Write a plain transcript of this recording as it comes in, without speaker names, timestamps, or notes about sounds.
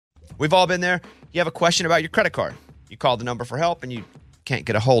We've all been there. You have a question about your credit card. You call the number for help and you can't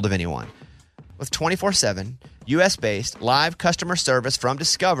get a hold of anyone. With 24/7, U.S.-based live customer service from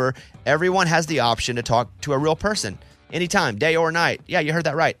Discover, everyone has the option to talk to a real person. Anytime, day or night. Yeah, you heard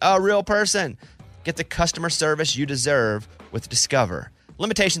that right. A real person. Get the customer service you deserve with Discover.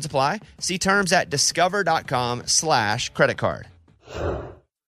 Limitations apply. See terms at discover.com/credit card.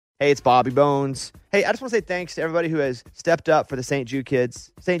 Hey, it's Bobby Bones. Hey, I just want to say thanks to everybody who has stepped up for the St. Jude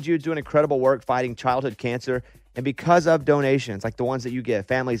kids. St. Jude's doing incredible work fighting childhood cancer. And because of donations like the ones that you give,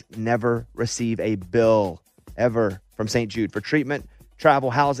 families never receive a bill ever from St. Jude for treatment, travel,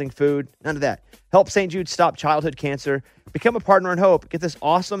 housing, food, none of that. Help St. Jude stop childhood cancer. Become a partner in hope. Get this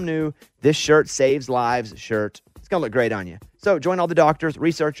awesome new This Shirt Saves Lives shirt. It's going to look great on you. So join all the doctors,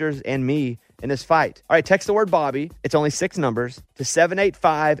 researchers, and me in this fight. All right, text the word Bobby. It's only 6 numbers to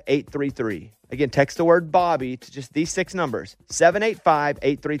 785-833. Again, text the word Bobby to just these 6 numbers,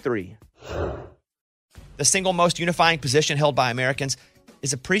 785-833. The single most unifying position held by Americans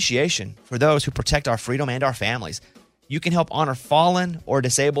is appreciation for those who protect our freedom and our families. You can help honor fallen or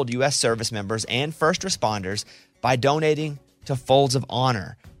disabled U.S. service members and first responders by donating to Folds of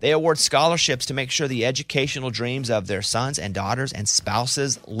Honor. They award scholarships to make sure the educational dreams of their sons and daughters and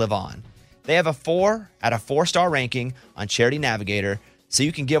spouses live on. They have a 4 out of 4-star ranking on Charity Navigator, so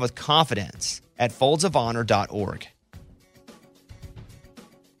you can give with confidence at foldsofhonor.org.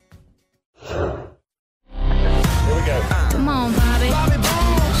 Come on, Bobby.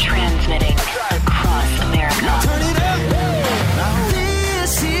 Transmitting across America. Turn it up.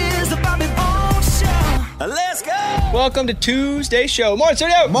 This is the Bobby Bones Show. Let's go. Welcome to Tuesday Show. Morning,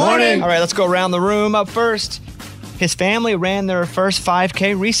 studio. Morning. All right, let's go around the room. Up first, his family ran their first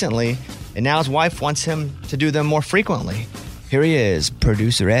 5K recently, and now his wife wants him to do them more frequently. Here he is,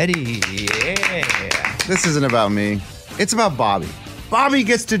 producer Eddie. Yeah. This isn't about me. It's about Bobby. Bobby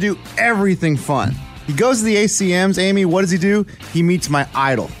gets to do everything fun. He goes to the ACMs. Amy, what does he do? He meets my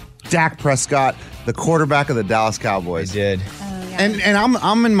idol, Dak Prescott, the quarterback of the Dallas Cowboys. He did. And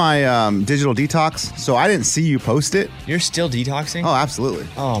I'm in my digital detox, so I didn't see you post it. You're still detoxing? Oh, absolutely.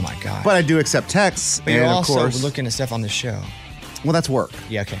 Oh, my God. But I do accept texts. But you're and also of course, looking at stuff on the show. Well, that's work.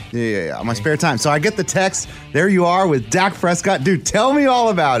 Yeah, okay. Yeah. My spare time. So I get the text. There you are with Dak Prescott. Dude, tell me all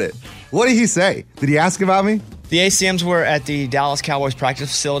about it. What did he say? Did he ask about me? The ACMs were at the Dallas Cowboys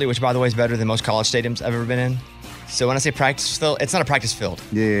practice facility, which, by the way, is better than most college stadiums I've ever been in. So when I say practice field, it's not a practice field.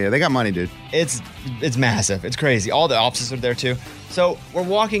 Yeah, they got money, dude. It's massive. It's crazy. All the offices are there, too. So we're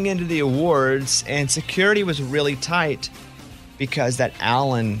walking into the awards, and security was really tight because that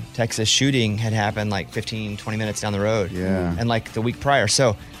Allen, Texas shooting had happened like 15, 20 minutes down the road. Yeah. And like the week prior.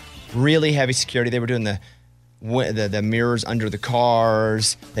 So really heavy security. They were doing the mirrors under the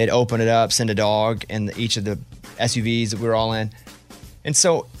cars. They'd open it up, send a dog in each of the SUVs that we were all in. And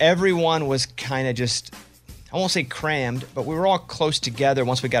so everyone was kind of just, I won't say crammed, but we were all close together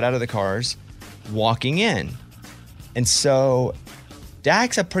once we got out of the cars walking in. And so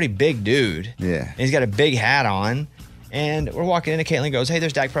Dak's a pretty big dude. Yeah. And he's got a big hat on. And we're walking in and Caitlin goes, hey,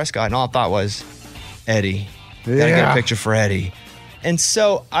 there's Dak Prescott. And all I thought was, Eddie. Gotta get a picture for Eddie. And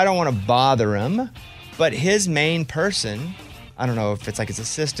so I don't want to bother him, but his main person, I don't know if it's like his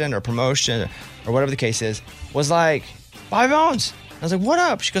assistant or promotion or whatever the case is, was like, Bobby Bones. I was like, what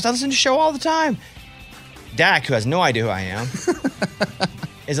up? She goes, I listen to the show all the time. Dak, who has no idea who I am,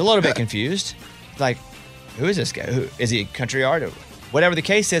 is a little bit confused. Like, who is this guy? Who is he? A country artist? Whatever the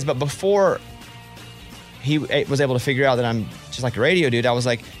case is. But before he was able to figure out that I'm just like a radio dude, I was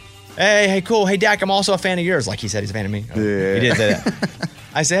like, hey, cool. Hey, Dak, I'm also a fan of yours. Like he said, he's a fan of me. Yeah. He did say that.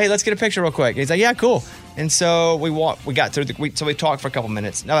 I said, hey, let's get a picture real quick. And he's like, yeah, cool. And so we got through so we talked for a couple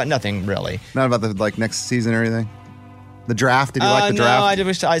minutes. No, nothing really. Not about the next season or anything? The draft? Did you like the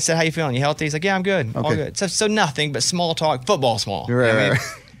draft? No, I said, how you feeling? You healthy? He's like, yeah, I'm good. All good. So nothing but small talk, football small. Right.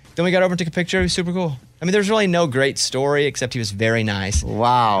 Then we got over and took a picture. It was super cool. I mean, there's really no great story except he was very nice.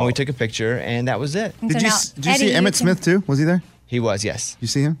 Wow. And we took a picture, and that was it. Did you see Emmitt Smith too? Was he there? He was, yes. You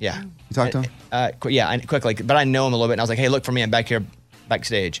see him? Yeah. You talked to him? Yeah, quickly. But I know him a little bit, and I was like, hey, look for me. I'm back here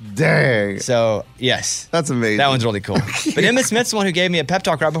backstage. Dang. So, yes. That's amazing. That one's really cool. But Emmitt Smith's the one who gave me a pep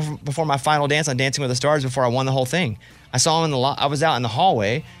talk right before my final dance on Dancing with the Stars before I won the whole thing. I saw him I was out in the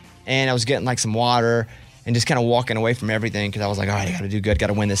hallway, and I was getting like some water and just kind of walking away from everything because I was like, all right, I got to do good, got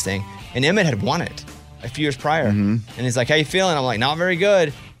to win this thing. And Emmitt had won it a few years prior. Mm-hmm. And he's like, how you feeling? I'm like, not very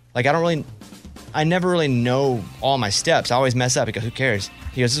good. Like, I never really know all my steps. I always mess up because who cares?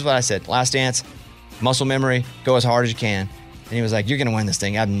 He goes, this is what I said. Last dance, muscle memory, go as hard as you can. And he was like, you're going to win this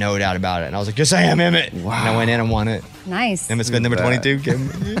thing. I have no doubt about it. And I was like, yes, I am, Emmitt. Wow. And I went in and won it. Nice. Emmitt's been number 22.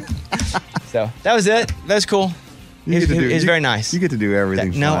 So that was it. That was cool. He's very nice. You get to do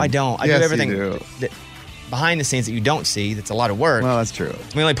everything. No, fun. I don't. I Yes, do everything you do. behind the scenes that you don't see. That's a lot of work. Well, that's true.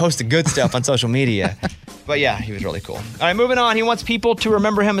 We only post the good stuff on social media. But yeah, he was really cool. All right, moving on. He wants people to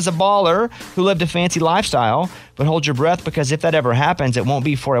remember him as a baller who lived a fancy lifestyle, but hold your breath because if that ever happens, it won't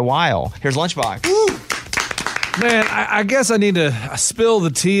be for a while. Here's Lunchbox. Man, I guess I need to spill the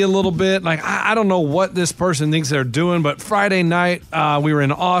tea a little bit. Like, I don't know what this person thinks they're doing, but Friday night, we were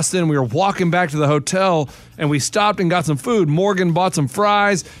in Austin. We were walking back to the hotel, and we stopped and got some food. Morgan bought some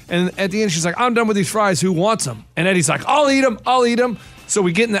fries, and at the end, she's like, I'm done with these fries. Who wants them? And Eddie's like, I'll eat them. So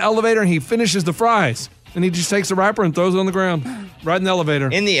we get in the elevator, and he finishes the fries. And he just takes the wrapper and throws it on the ground. Right in the elevator.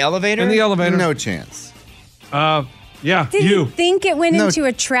 In the elevator? In the elevator. No chance. Yeah, Did you. you think it went into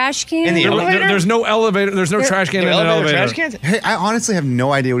a trash can? In the elevator? There's no elevator. There's no trash can in the elevator. Trash cans? Hey, I honestly have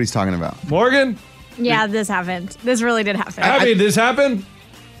no idea what he's talking about. Morgan? Yeah, this happened. This really did happen. Abby, this happened?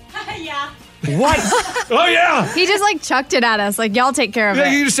 Yeah. What? Oh, yeah. He just like chucked it at us. Like, y'all take care of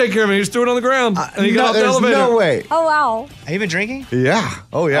Yeah, it. you just take care of it. You just threw it on the ground. And you got No, off the there's elevator. no way. Oh, wow. Have you been drinking? Yeah.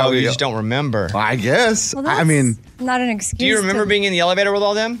 Oh, yeah. Oh, you just don't remember. I guess. Well, I mean, not an excuse. Do you remember being in the elevator with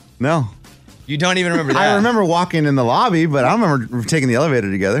all them? no. You don't even remember that. I remember walking in the lobby, but I don't remember taking the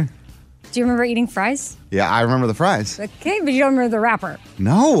elevator together. Do you remember eating fries? Yeah, I remember the fries. Okay, but you don't remember the wrapper.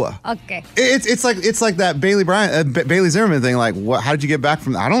 No. Okay. It's like that Bailey Zimmerman thing. Like, what? How did you get back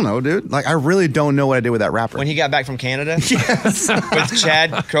from? I don't know, dude. Like, I really don't know what I did with that wrapper. When he got back from Canada? yes. With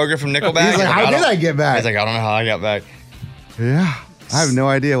Chad Kroger from Nickelback? He's like, how did I get back? He's like, I don't know how I got back. Yeah, I have no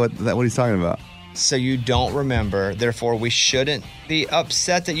idea what he's talking about. So you don't remember, therefore we shouldn't be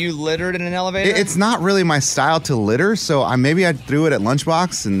upset that you littered in an elevator? It's not really my style to litter, so maybe I threw it at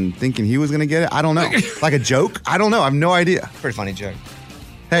Lunchbox and thinking he was gonna get it. I don't know, like a joke. I don't know. I have no idea. Pretty funny joke.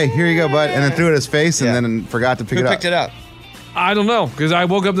 Hey, here you go, bud, and then threw it at his face and then forgot to pick it up. Who picked it up? I don't know, because I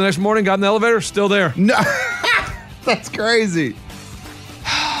woke up the next morning, got in the elevator, still there. No, that's crazy.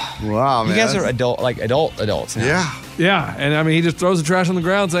 Wow, man. You guys are adults now. Yeah. Yeah, and I mean, he just throws the trash on the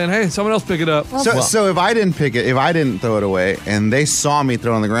ground saying, hey, someone else pick it up. So if I didn't pick it, if I didn't throw it away, and they saw me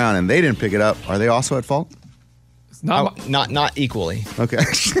throw it on the ground and they didn't pick it up, are they also at fault? Not equally. Okay.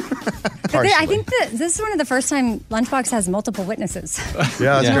 I think that this is one of the first time Lunchbox has multiple witnesses.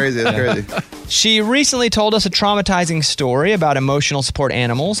 Yeah, that's crazy. That's crazy. She recently told us a traumatizing story about emotional support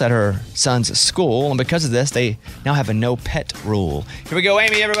animals at her son's school, and because of this, they now have a no pet rule. Here we go,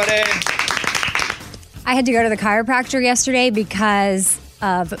 Amy, everybody. I had to go to the chiropractor yesterday because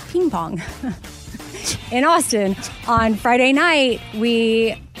of ping pong. In Austin, on Friday night,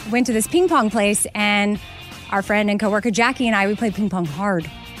 we went to this ping pong place, and our friend and coworker Jackie and I, we played ping pong hard.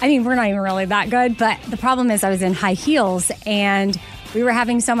 I mean, we're not even really that good, but the problem is I was in high heels, and we were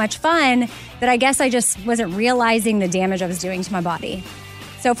having so much fun that I guess I just wasn't realizing the damage I was doing to my body.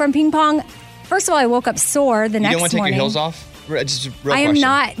 So from ping pong, first of all, I woke up sore the next morning. You don't want to take your heels off? Just a real I am question.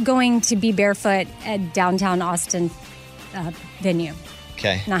 not going to be barefoot at downtown Austin venue.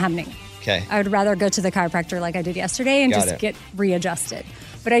 Okay. Not happening. Okay. I would rather go to the chiropractor like I did yesterday and Got just it. get readjusted.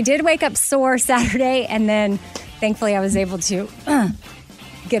 But I did wake up sore Saturday, and then thankfully I was able to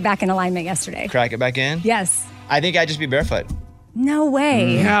get back in alignment yesterday. Crack it back in? Yes. I think I'd just be barefoot. No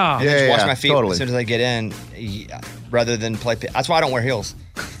way. Yeah. I just wash my feet totally. as soon as I get in, rather than play. That's why I don't wear heels.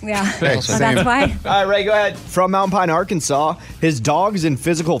 Yeah. Hey, So same. that's why. All right, Ray, go ahead. From Mountain Pine, Arkansas, his dog's in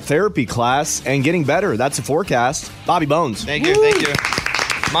physical therapy class and getting better. That's the forecast. Bobby Bones. Thank you, thank you.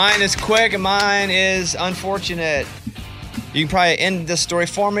 Mine is quick and mine is unfortunate. You can probably end this story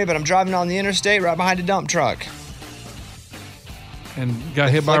for me, but I'm driving on the interstate right behind a dump truck. And got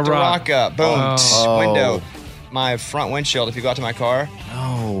hit by a Flicked a rock. rock up. Boom. Oh. Window. My front windshield, if you go out to my car.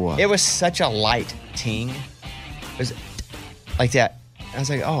 No. It was such a light ting. It was like that. I was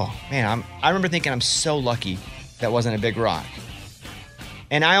like, oh, man. I remember thinking I'm so lucky that wasn't a big rock.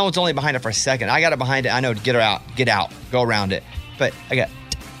 And I was only behind it for a second. I got it behind it. I know, get out, go around it. But I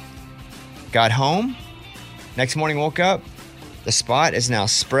got home. Next morning, woke up. The spot is now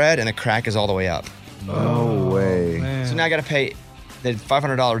spread and the crack is all the way up. No way. Man. So now I got to pay the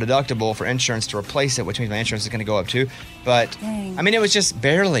 $500 deductible for insurance to replace it, which means my insurance is going to go up too. But Dang. I mean, it was just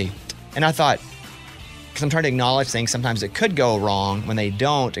barely. And I thought, because I'm trying to acknowledge things sometimes that could go wrong when they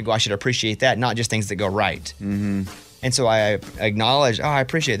don't, and go, I should appreciate that, not just things that go right. Mm-hmm. And so I acknowledged, I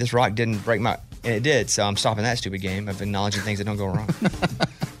appreciate this rock didn't break my, and it did. So I'm stopping that stupid game of acknowledging things that don't go wrong.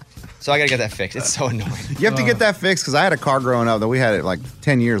 So I got to get that fixed. It's so annoying. You have to get that fixed because I had a car growing up that we had it like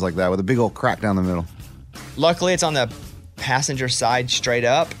 10 years like that with a big old crack down the middle. Luckily, it's on the passenger side straight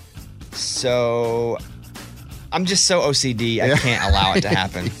up. So I'm just so OCD, I can't allow it to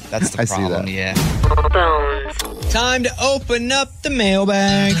happen. That's the I see problem, that. yeah. Bones. Time to open up the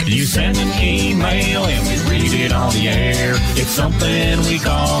mailbag. You send an email and we read it on the air. It's something we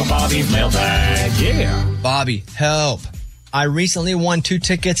call Bobby's mailbag. Yeah. Bobby, help. I recently won 2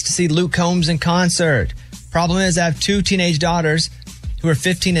 tickets to see Luke Combs in concert. Problem is, I have 2 teenage daughters who are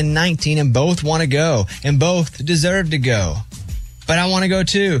 15 and 19 and both want to go and both deserve to go. But I want to go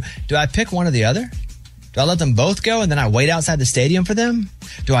too. Do I pick one or the other? Do I let them both go and then I wait outside the stadium for them?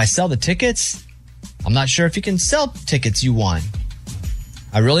 Do I sell the tickets? I'm not sure if you can sell tickets you won.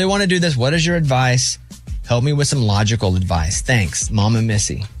 I really want to do this. What is your advice? Help me with some logical advice. Thanks, Mama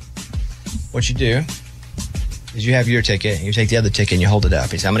Missy. What you do is you have your ticket and you take the other ticket and you hold it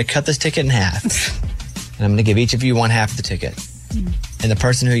up. You say, I'm going to cut this ticket in half. And I'm going to give each of you one half of the ticket. And the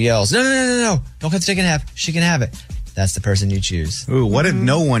person who yells, no, don't cut the ticket in half. She can have it. That's the person you choose. Ooh, what if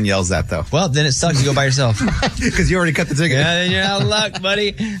no one yells that, though? Well, then it sucks. You go by yourself. Because you already cut the ticket. Yeah, you're out of luck,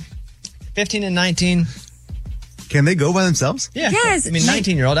 buddy. 15 and 19. Can they go by themselves? Yeah. Yes. I mean,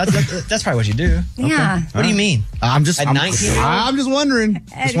 19-year-old, that's probably what you do. Yeah. What do you mean? I'm just At 19? I'm just wondering.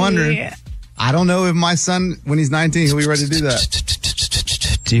 Just wondering. I don't know if my son, when he's 19, he'll be ready to do that.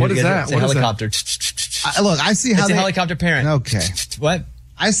 What is that? It's a What is that? helicopter. Look, I see how It's a helicopter parent. Okay. What?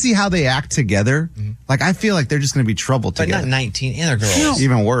 I see how they act together. Like, I feel like they're just going to be trouble But together. not 19, and they're girls.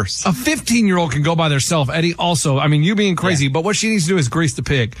 Even worse. A 15-year-old can go by themselves. Eddie, also, I mean, you being crazy, but what she needs to do is grease the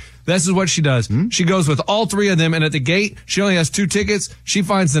pig. This is what she does. She goes with all 3 of them, and at the gate, she only has 2 tickets. She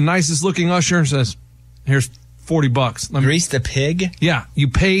finds the nicest looking usher and says, here's $40. Grease the pig? Yeah, you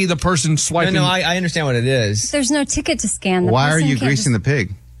pay the person swiping. No, I understand what it is. There's no ticket to scan. The Why are person you can't greasing the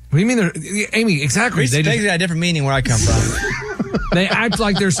pig? What do you mean? Amy, exactly. Grease the They, pig's got a different meaning where I come from. they act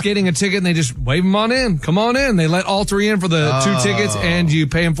like they're skating a ticket, and they just wave them on in. Come on in. They let all 3 in for the 2 tickets, and you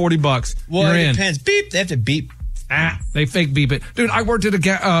pay them $40. Well, You're it in. depends. Beep. They have to beep. They fake beep it. Dude, I worked at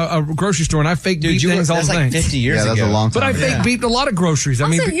a grocery store, and I fake beep things all that's the like time. 50 years Yeah, ago. that's a long But time. I fake beeped a lot of groceries. I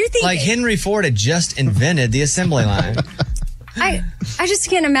Also, mean, you think Like Henry Ford had just invented the assembly line. I just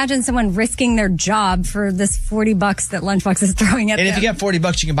can't imagine someone risking their job for this $40 that Lunchbox is throwing at And them. if you got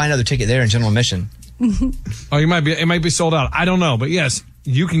 $40, you can buy another ticket there in general admission. oh, it might be sold out. I don't know, but yes,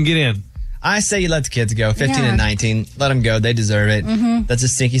 you can get in. I say you let the kids go, 15 Yeah. and 19. Let them go. They deserve it. That's a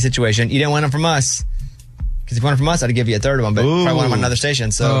stinky situation. You didn't win them from us. Because if you won them from us, I'd give you a third of them, but probably won them on another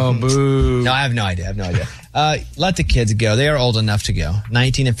station. So, Oh, boo. No, I have no idea. Let the kids go. They are old enough to go.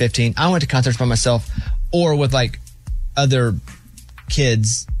 19 and 15. I went to concerts by myself or with like other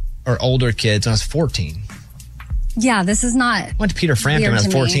kids or older kids when I was 14. Yeah, this is not. I went to Peter Frampton when I was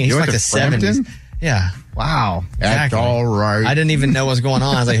Weird to me. 14. He's You from went like to the 70s. Frampton? Yeah. Wow. Act Exactly. all right. I didn't even know what was going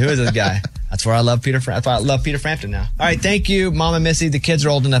on. I was like, who is this guy? That's where I love Peter Frampton. That's why I love Peter Frampton now. All right, thank you, Mama Missy. The kids are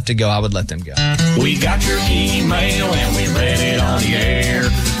old enough to go. I would let them go. We got your email and we read it on the air.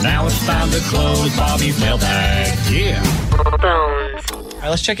 Now it's time to close Bobby's mailbag. Yeah. All right,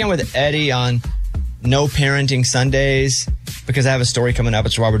 let's check in with Eddie on No Parenting Sundays because I have a story coming up.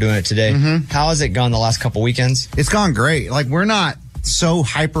 It's why we're doing it today. How has it gone the last couple weekends? It's gone great. Like, we're not so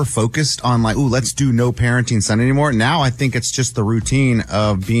hyper focused on like, ooh, let's do no parenting Sunday anymore. Now I think it's just the routine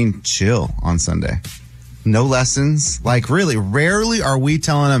of being chill on Sunday. No lessons. Like, really, rarely are we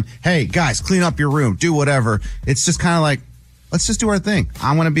telling them, hey, guys, clean up your room, do whatever. It's just kind of like, let's just do our thing.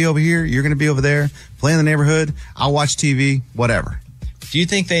 I'm going to be over here. You're going to be over there. Play in the neighborhood. I'll watch TV, whatever. Do you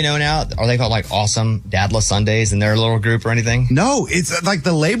think they know now? Are they called like Awesome Dadless Sundays in their little group or anything? No, it's like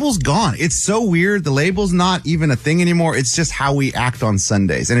the label's gone. It's so weird. The label's not even a thing anymore. It's just how we act on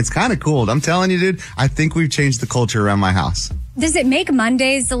Sundays. And it's kind of cool. I'm telling you, dude, I think we've changed the culture around my house. Does it make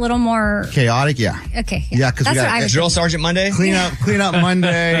Mondays a little more Chaotic, yeah. okay? Yeah, 'cause we that's got what I was. Drill Sergeant Monday? Clean up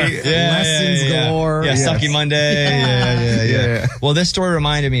Monday, lessons galore. Yeah, Yes. Sucky Monday. Yeah. Well, this story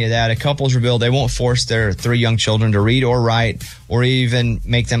reminded me of that. A couple's revealed they won't force their 3 young children to read or write or even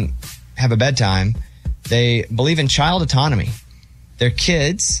make them have a bedtime. They believe in child autonomy. Their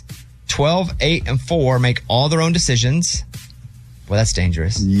kids, 12, 8, and 4, make all their own decisions. Well, that's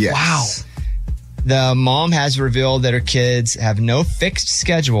dangerous. Yes. Wow. The mom has revealed that her kids have no fixed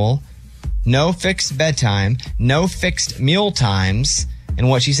schedule, no fixed bedtime, no fixed meal times, and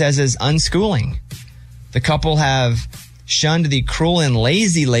what she says is unschooling. The couple have shunned the cruel and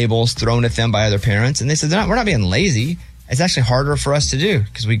lazy labels thrown at them by other parents, and they said, we're not being lazy. It's actually harder for us to do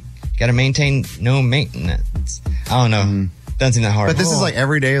because we got to maintain no maintenance. I don't know. Doesn't seem that hard. But this is like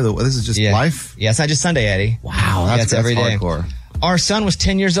every day of this is just life. Yeah, it's not just Sunday, Eddie. Wow, Yeah, that's it's every day. hardcore. Our son was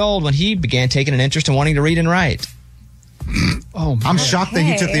 10 years old when he began taking an interest in wanting to read and write. Oh, I'm shocked that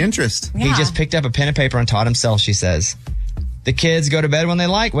he took the Okay. interest. He just picked up a pen and paper and taught himself, she says. The kids go to bed when they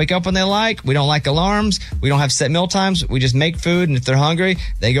like, wake up when they like. We don't like alarms. We don't have set meal times. We just make food, and if they're hungry,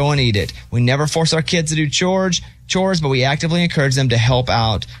 they go and eat it. We never force our kids to do chores. chores, but we actively encourage them to help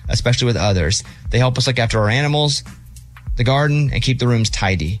out, especially with others. They help us look after our animals, the garden, and keep the rooms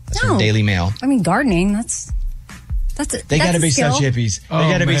tidy. That's from Daily Mail. I mean, gardening, that's They got to be skill. such hippies. They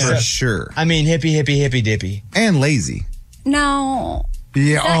got to be For such. sure. I mean, hippy dippy. And lazy. No.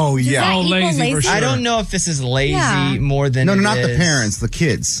 Yeah. Does that equal lazy for sure. I don't know if this is lazy Yeah. more than No, it not the is- parents, the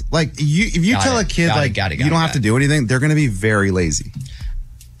kids. Like if you Got tell it. a kid Got it. you don't have to do anything, they're going to be very lazy.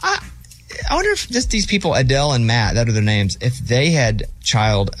 I wonder if just these people, Adele and Matt, that are their names, if they had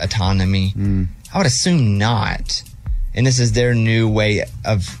child autonomy. I would assume not. And this is their new way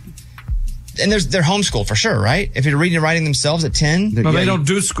of. And they're homeschooled for sure, right? If you're reading and writing themselves at 10. But they don't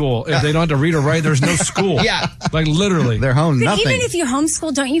do school. If they don't have to read or write, there's no school. Yeah. Like literally. They're home. But Nothing. even if you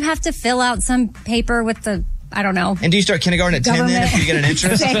homeschool, don't you have to fill out some paper with the, I don't know. And do you start kindergarten at 10 then if you get an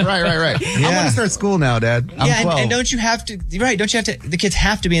interest? Okay. right. I want Yeah. to start school now, Dad. I'm Yeah, 12. and don't you have to, right, don't you have to, the kids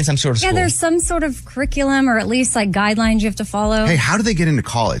have to be in some sort of Yeah, school. there's some sort of curriculum or at least like guidelines you have to follow. Hey, how do they get into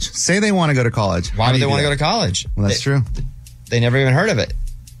college? Say they want to go to college. Why How would do they you want to do go to that? college? Well, that's true. They never even heard of it.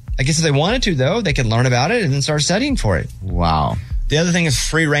 I guess if they wanted to, though, they could learn about it and then start studying for it. Wow. The other thing is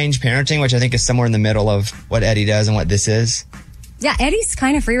free range parenting, which I think is somewhere in the middle of what Eddie does and what this is. Yeah, Eddie's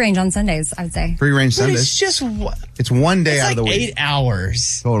kind of free range on Sundays, I would say. Free range But Sundays. it's just It's one day it's out like of the week. 8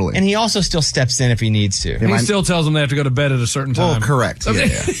 hours. Totally. And he also still steps in if he needs to. He still tells them they have to go to bed at a certain Well, time. correct. Yeah,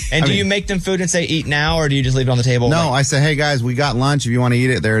 yeah. And I do mean- you make them food and say eat now, or do you just leave it on the table? No, Like, I say, hey guys, we got lunch. If you want to eat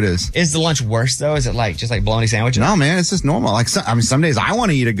it, there it is. is the lunch worse though? Is it like just like bologna sandwiches? No, man, it's just normal. Like, some days I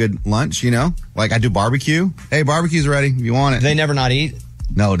want to eat a good lunch. You know, like I do barbecue. Hey, barbecue's ready. If you want it. They never not eat.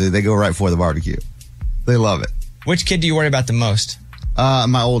 No, dude, they go right for the barbecue. They love it. Which kid do you worry about the most?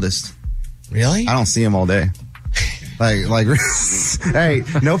 My oldest. Really? I don't see him all day. Like, hey,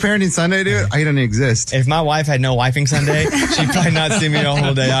 no parenting Sunday, dude. He doesn't exist. If my wife had no wifing Sunday, she'd probably not see me the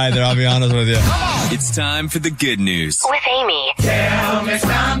whole day either. I'll be honest with you. It's time for the good news. With Amy.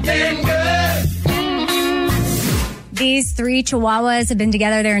 These 3 Chihuahuas have been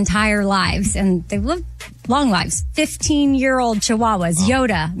together their entire lives, and they've lived long lives. 15-year-old Chihuahuas,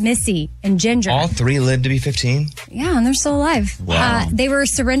 Yoda, Missy, and Ginger. All 3 lived to be 15. Yeah, and they're still alive. Wow. They were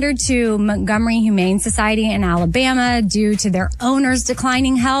surrendered to Montgomery Humane Society in Alabama due to their owner's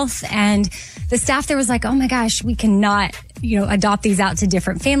declining health. And the staff there was like, oh my gosh, we cannot, adopt these out to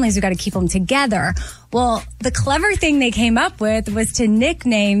different families. We've got to keep them together. Well, the clever thing they came up with was to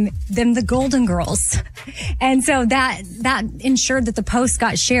nickname them the Golden Girls. And so that ensured that the post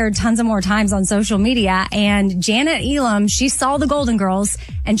got shared tons of more times on social media. And Janet Elam, she saw the Golden Girls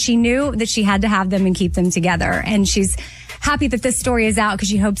and she knew that she had to have them and keep them together. And she's happy that this story is out because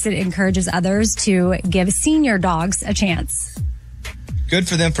she hopes it encourages others to give senior dogs a chance. Good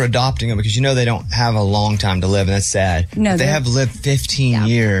for them for adopting them because they don't have a long time to live, and that's sad. No, But they they're- have lived 15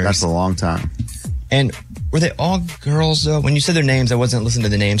 years. That's a long time. And were they all girls, though? When you said their names, I wasn't listening to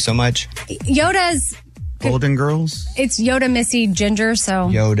the names so much. Yoda's, Golden Girls? it's Yoda, Missy, Ginger, so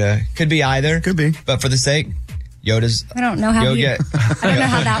Yoda. Could be either. Could be. But for the sake, Yoda's. I don't know how Yoga. I don't know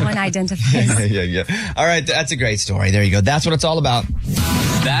how that one identifies. yeah. All right, that's a great story. There you go. That's what it's all about.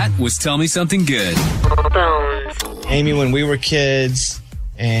 That was Tell Me Something Good. Amy, when we were kids,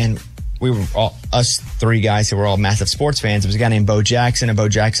 and we were us 3 guys who were all massive sports fans. There was a guy named Bo Jackson, and Bo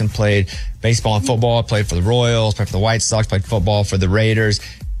Jackson played baseball and football, played for the Royals, played for the White Sox, played football for the Raiders.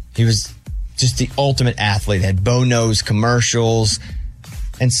 He was just the ultimate athlete. He had Bo Nose commercials.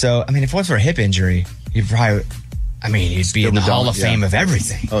 And so, if it wasn't for a hip injury, he'd probably, he'd be in the Hall of Fame of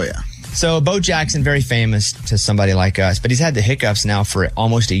everything. Oh, yeah. So Bo Jackson, very famous to somebody like us, but he's had the hiccups now for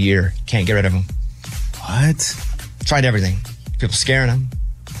almost a year. Can't get rid of them. What? Tried everything. People scaring him,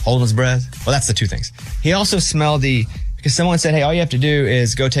 holding his breath. Well, that's the 2 things. He also smelled because someone said, hey, all you have to do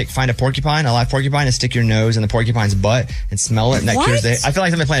is go find a porcupine, a live porcupine, and stick your nose in the porcupine's butt and smell it, and that What? cures the. I feel like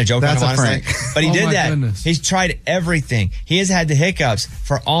somebody playing a joke That's on him, a honestly. prank. But he Oh, did my that. goodness. He's tried everything. He has had the hiccups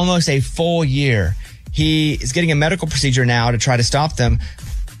for almost a full year. He is getting a medical procedure now to try to stop them,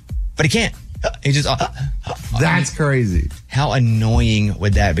 but he can't. He just. That's crazy. How annoying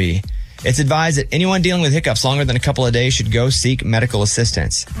would that be? It's advised that anyone dealing with hiccups longer than a couple of days should go seek medical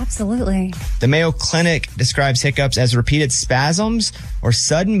assistance. Absolutely. The Mayo Clinic describes hiccups as repeated spasms or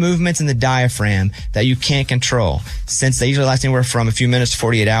sudden movements in the diaphragm that you can't control. Since they usually last anywhere from a few minutes to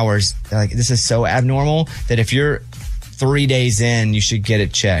 48 hours, they're like, this is so abnormal that if you're 3 days in, you should get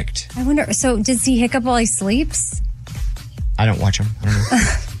it checked. I wonder, so does he hiccup while he sleeps? I don't watch him. I don't know.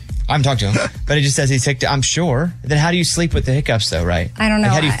 I haven't talked to him, but it just says he's hiccuped. I'm sure. Then how do you sleep with the hiccups, though, right? I don't know.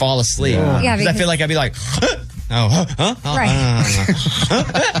 Like, how do you fall asleep? Yeah, Because I feel like I'd be like,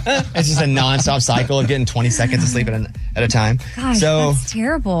 It's just a nonstop cycle of getting 20 seconds of sleep at a time. Gosh, So, that's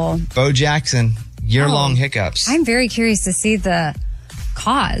terrible. Bo Jackson, year-long hiccups. I'm very curious to see the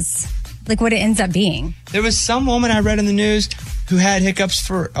cause, like what it ends up being. There was some woman I read in the news who had hiccups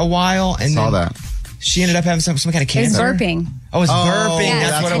for a while, and Saw then that. she ended up having some kind of It was cancer. burping. Oh, it was burping. Yeah,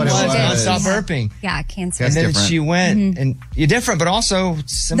 that's what it was. Nonstop burping. Yeah, cancer. And then different. she went, and you're different, but also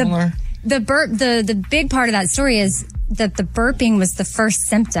similar. The big part of that story is that the burping was the first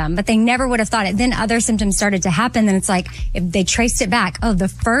symptom, but they never would have thought it. Then other symptoms started to happen. Then it's like, if they traced it back, the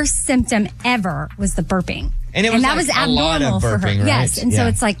first symptom ever was the burping. And it was that like was a lot abnormal of for her. burping, right? Yes. And so Yeah.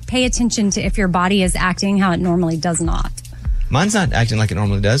 it's like, pay attention to if your body is acting how it normally does not. Mine's not acting like it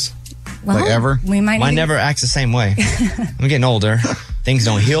normally does. Well, Like ever? We might Mine need to- never acts the same way. I'm getting older. Things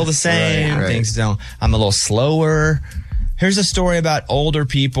don't heal the same. Right. Things don't. I'm a little slower. Here's a story about older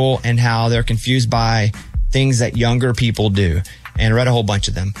people and how they're confused by things that younger people do. And I read a whole bunch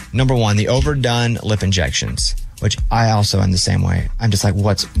of them. Number one, the overdone lip injections, which I also am the same way. I'm just like,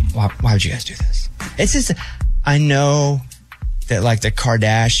 why would you guys do this? It's just, I know that like the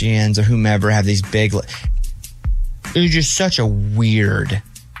Kardashians or whomever have these big, it's just such a weird,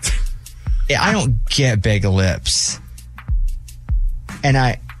 I don't get big lips. And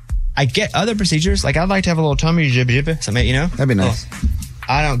I get other procedures. Like I'd like to have a little tummy jibba, something, you know? That'd be nice.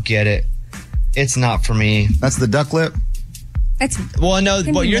 I don't get it. It's not for me. That's the duck lip. It's Well, no,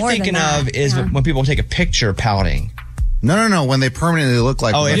 can what be you're more than thinking that. of is Yeah. when people take a picture pouting. No. When they permanently look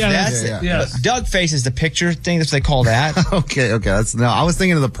like. Oh, if Yeah, that's that's- it. yes. Doug face is the picture thing. That's what they call that. Okay. That's no. I was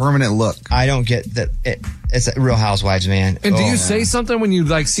thinking of the permanent look. I don't get that. It's a Real Housewives, man. And do Oh, you say something when you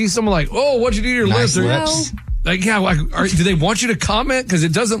like see someone like, oh, what'd you do to your nice lips? lips? Like, yeah, like, do they want you to comment because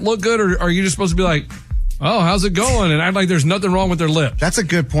it doesn't look good, or are you just supposed to be like, oh, how's it going? And act like there's nothing wrong with their lips. That's a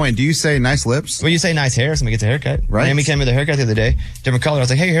good point. Do you say nice lips? Well, you say nice hair. Somebody gets a haircut. Right. Amy came with a haircut the other day, different color. I was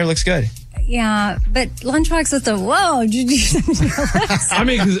like, hey, your hair looks good. Yeah, but Lunchbox with the whoa, did you do something to your lips? I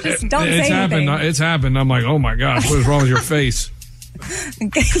mean, 'cause Just don't it's say happened. anything. It's happened. I'm like, oh my gosh, what is wrong with your face?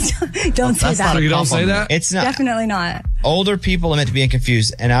 Don't say that's that. not So a you don't say compliment. that? It's not. Definitely not. Older people are meant to be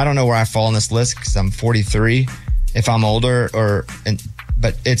confused, and I don't know where I fall on this list because I'm 43. If I'm older,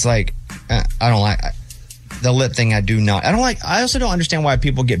 but it's like I don't like the lip thing. I do not. I don't like. I also don't understand why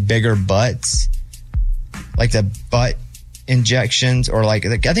people get bigger butts, like the butt injections, or like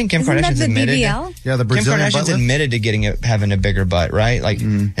I think Kim Isn't that Kardashian's the admitted. BBL? Yeah, the Kim Brazilian Kardashian's butt lift. admitted to having a bigger butt, right? Like,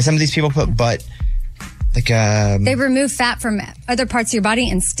 and some of these people put butt, like They remove fat from other parts of your body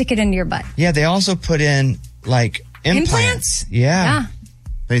and stick it into your butt. yeah. They also put in like implants. Yeah.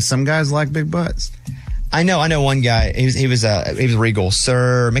 Hey, some guys like big butts. I know one guy. He was regal,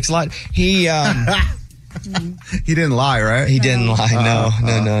 Sir Mix-a-Lot. He He didn't lie, right? he didn't lie.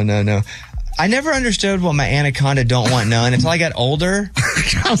 No. I never understood what my anaconda don't want none until I got older.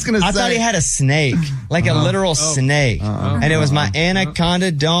 I was gonna say. I thought he had a snake, like a literal snake, and it was my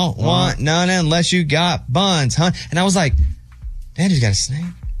anaconda don't want none unless you got buns, huh? And I was like, Daddy's got a snake.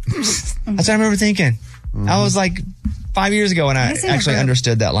 That's what I remember thinking. I was like 5 years ago when I guess I actually never-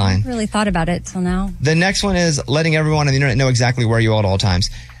 understood that line. Really thought about it till now. The next one is letting everyone on the internet know exactly where you are at all times.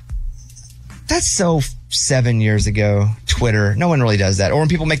 That's so 7 years ago. Twitter. No one really does that. Or when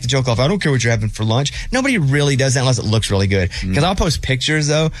people make the joke of, I don't care what you're having for lunch. Nobody really does that unless it looks really good. Because I'll post pictures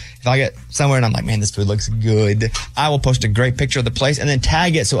though. If I get somewhere and I'm like, man, this food looks good, I will post a great picture of the place and then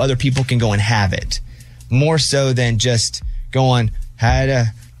tag it so other people can go and have it. More so than just going, had a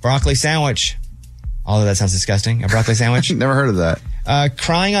broccoli sandwich. Although that sounds disgusting. A broccoli sandwich. Never heard of that.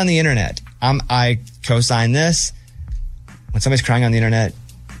 Crying on the internet. I co-sign this. When somebody's crying on the internet,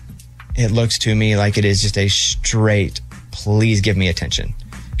 it looks to me like it is just a straight, please give me attention.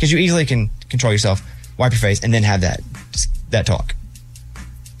 Because you easily can control yourself, wipe your face, and then have that talk.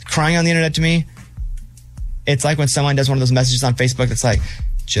 Crying on the internet to me, it's like when someone does one of those messages on Facebook that's like,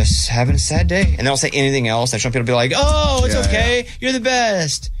 just having a sad day. And they don't say anything else. I just want people to be like, oh, it's okay. You're the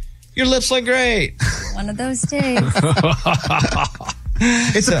best. Your lips look great. One of those days.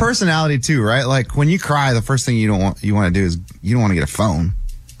 It's a personality too, right? Like when you cry, the first thing you want to do is you don't want to get a phone,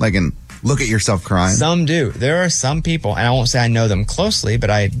 like and look at yourself crying. Some do. There are some people, and I won't say I know them closely, but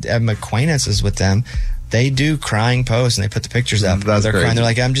I have acquaintances with them. They do crying posts and they put the pictures up. That's They're crying. crazy. They're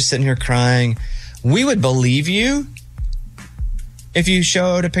like, I'm just sitting here crying. We would believe you if you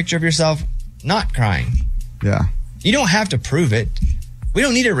showed a picture of yourself not crying. Yeah. You don't have to prove it. We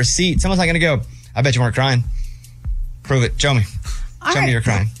don't need a receipt. Someone's not going to go, I bet you weren't crying. Prove it. Show me. Show me you're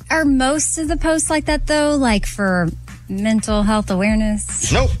crying. Are most of the posts like that though? Like for mental health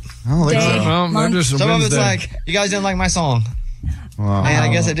awareness? Nope. I don't think Day. so. Well, they're Month. just a Some of it's Wednesday. like, you guys didn't like my song. Wow. And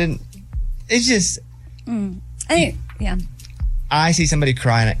I guess I didn't. It's just, Yeah. I see somebody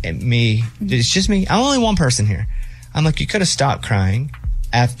crying at me. It's just me. I'm only one person here. I'm like, you could have stopped crying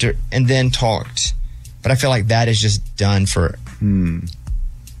after and then talked. But I feel like that is just done for.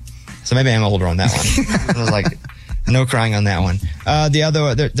 So maybe I'm older on that one. I was like, no crying on that one.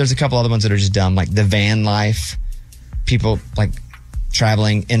 There's a couple other ones that are just dumb, like the van life. People like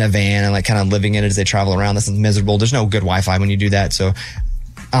traveling in a van and like kind of living in it as they travel around. This is miserable. There's no good Wi-Fi when you do that, so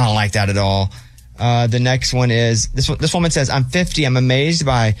I don't like that at all. The next one is this woman says, I'm 50. I'm amazed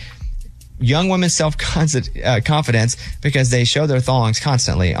by young women's self-confidence because they show their thongs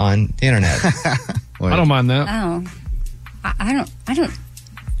constantly on the internet. I don't mind that. Oh, I don't.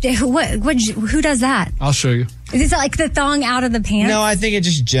 Who does that? I'll show you. Is it like the thong out of the pants? No, I think it's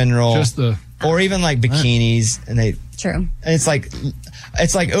just general. Or even like bikinis, and they. True. It's like,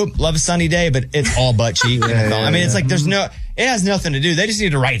 oh, love a sunny day, but it's all butt cheek. I mean, it's like it has nothing to do. They just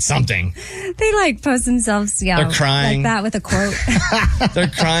need to write something. They like post themselves, They're crying. like that with a quote. They're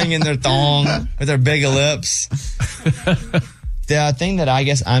crying in their thong with their big lips. The thing that I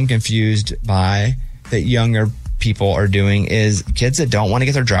guess I'm confused by that younger people are doing is kids that don't want to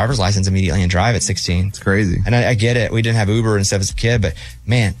get their driver's license immediately and drive at 16. It's crazy. And I get it. We didn't have Uber and stuff as a kid, but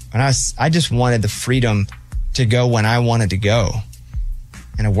man, I just wanted the freedom to go when I wanted to go.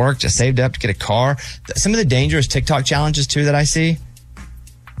 And I worked, just saved up to get a car. Some of the dangerous TikTok challenges too that I see.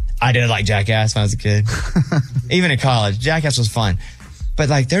 I did like Jackass when I was a kid. Even in college, Jackass was fun. But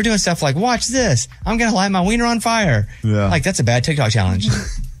like they're doing stuff like, watch this. I'm going to light my wiener on fire. Yeah. Like that's a bad TikTok challenge.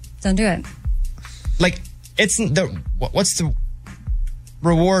 Don't do it. Like what's the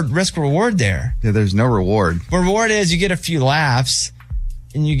risk reward there? Yeah, there's no reward. Reward is you get a few laughs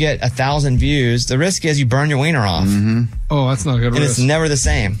and you get 1,000 views. The risk is you burn your wiener off. Mm-hmm. Oh, that's not a good and risk. It's never the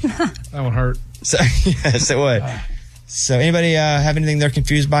same. That would hurt. So yes, it would. So anybody have anything they're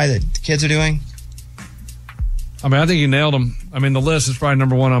confused by that the kids are doing? I mean, I think you nailed them. I mean, the list is probably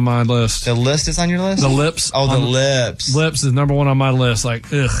number one on my list. The list is on your list? The lips. Oh, the lips. Lips is number one on my list. Like,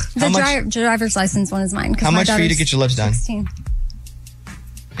 ugh. The driver's license one is mine. How much for you to get your lips done? 16.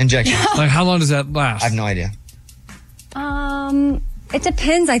 Injection. Like, how long does that last? I have no idea. It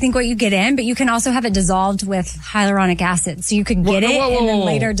depends, I think, what you get in, but you can also have it dissolved with hyaluronic acid. So you could get it and then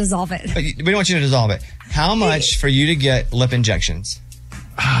later dissolve it. But we don't want you to dissolve it. How much for you to get lip injections?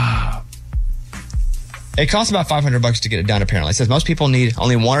 It costs about $500 to get it done, apparently. It says most people need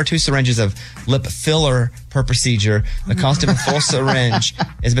only 1 or 2 syringes of lip filler per procedure. The cost of a full syringe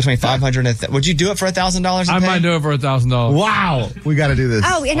is between $500 and would you do it for $1,000? I might do it for $1,000. Wow. We got to do this.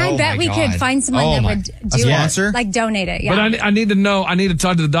 Oh, and I bet we could find someone that would do it. Like donate it. Yeah. But I need to know. I need to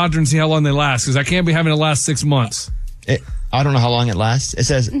talk to the doctor and see how long they last because I can't be having it last 6 months. I don't know how long it lasts. It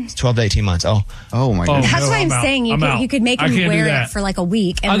says it's 12 to 18 months. Oh my God. That's why I'm saying you could make him wear it for like a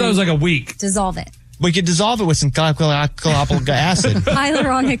week. And I thought it was like a week. Dissolve it. We could dissolve it with some hyaluronic acid.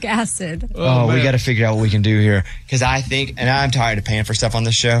 Hyaluronic acid. Oh, we got to figure out what we can do here. Because I think, and I'm tired of paying for stuff on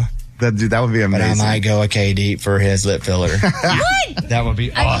the show. That would be amazing. But I might go a K deep for his lip filler. What? That would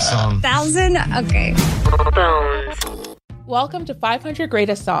be awesome. 1,000? Okay. Welcome to 500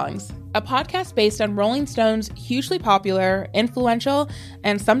 Greatest Songs, a podcast based on Rolling Stone's hugely popular, influential,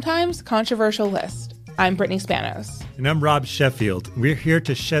 and sometimes controversial list. I'm Brittany Spanos. And I'm Rob Sheffield. We're here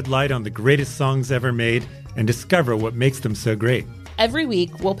to shed light on the greatest songs ever made and discover what makes them so great. Every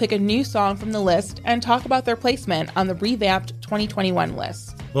week, we'll pick a new song from the list and talk about their placement on the revamped 2021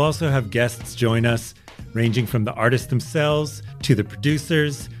 list. We'll also have guests join us, ranging from the artists themselves to the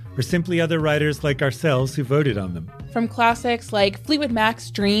producers, or simply other writers like ourselves who voted on them. From classics like Fleetwood Mac's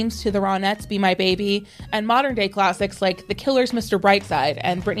Dreams to the Ronettes' Be My Baby, and modern-day classics like The Killer's Mr. Brightside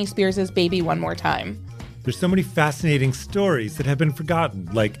and Britney Spears' Baby One More Time. There's so many fascinating stories that have been forgotten,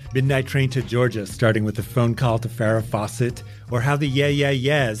 like Midnight Train to Georgia starting with a phone call to Farrah Fawcett, or how the Yeah Yeah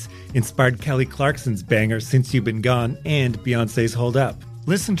Yeahs inspired Kelly Clarkson's banger Since You've Been Gone and Beyoncé's Hold Up.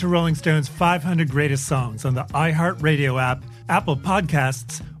 Listen to Rolling Stone's 500 Greatest Songs on the iHeartRadio app, Apple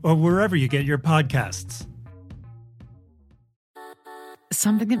Podcasts, or wherever you get your podcasts.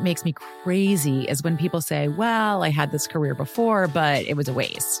 Something that makes me crazy is when people say, well, I had this career before, but it was a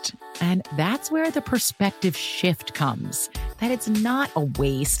waste. And that's where the perspective shift comes, that it's not a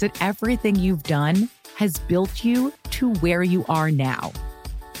waste, that everything you've done has built you to where you are now.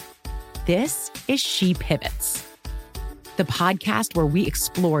 This is She Pivots, the podcast where we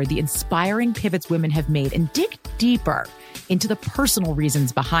explore the inspiring pivots women have made and dig deeper into the personal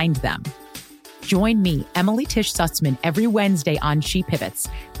reasons behind them. Join me, Emily Tish Sussman, every Wednesday on She Pivots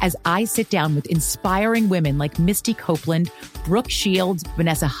as I sit down with inspiring women like Misty Copeland, Brooke Shields,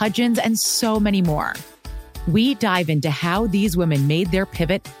 Vanessa Hudgens, and so many more. We dive into how these women made their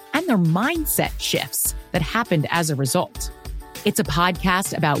pivot and their mindset shifts that happened as a result. It's a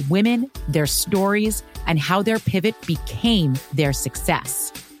podcast about women, their stories, and how their pivot became their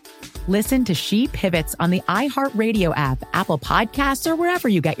success. Listen to She Pivots on the iHeartRadio app, Apple Podcasts, or wherever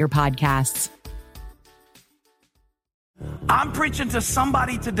you get your podcasts. I'm preaching to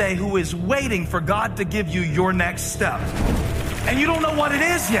somebody today who is waiting for God to give you your next step. And you don't know what it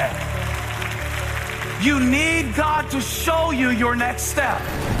is yet. You need God to show you your next step.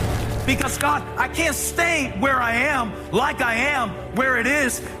 Because God, I can't stay where I am, like I am, where it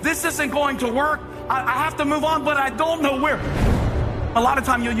is. This isn't going to work. I have to move on, but I don't know where. A lot of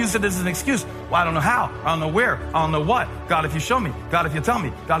time you'll use it as an excuse. Well, I don't know how. I don't know where. I don't know what. God, if you show me. God, if you tell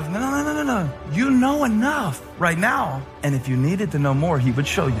me. God, if... No. You know enough right now. And if you needed to know more, he would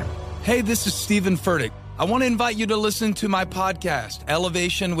show you. Hey, this is Stephen Furtick. I want to invite you to listen to my podcast,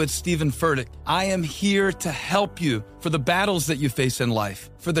 Elevation with Stephen Furtick. I am here to help you for the battles that you face in life,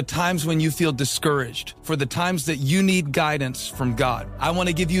 for the times when you feel discouraged, for the times that you need guidance from God. I want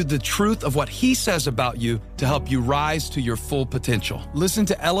to give you the truth of what he says about you to help you rise to your full potential. Listen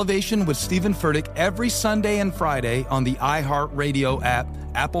to Elevation with Stephen Furtick every Sunday and Friday on the iHeartRadio app,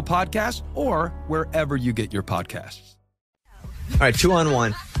 Apple Podcasts, or wherever you get your podcasts. All right,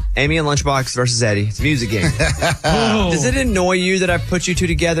 2-on-1. Amy and Lunchbox versus Eddie. It's a music game. Does it annoy you that I put you two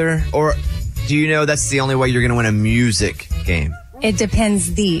together? Or do you know that's the only way you're going to win a music game? It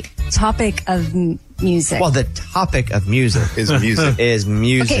depends the topic of music. Well, the topic of music is music. Is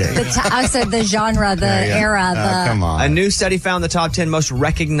music. Okay, I said the genre, the era, Come on. A new study found the top 10 most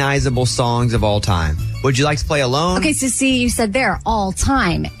recognizable songs of all time. Would you like to play alone? Okay, so see, you said there, all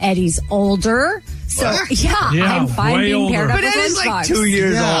time. Eddie's older. So, yeah, I'm fine way being older. paired up But with Eddie's Lunchbox. like 2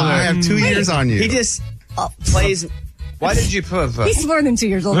 years older. I have 2 years on you. He just plays... Why did you put... He's more than 2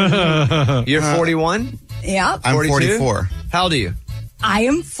 years older than me. You're 41? Yep. I'm 42? 44. How old are you? I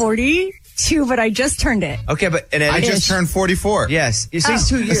am 42, but I just turned it. Okay, but... And Eddie I just turned 44. Yes. You see, he's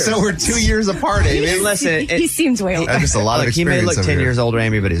 2 years. So we're 2 years apart, Amy. And listen, He seems way older. That's just a lot of Look, he may experience look 10 over here. years older,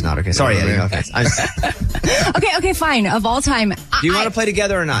 Amy, but he's not. Okay, sorry, Eddie. No offense. Okay, fine. Of all time. Do you want to play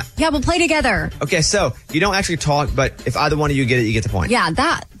together or not? Yeah, we'll play together. Okay, so you don't actually talk, but if either one of you get it, you get the point. Yeah,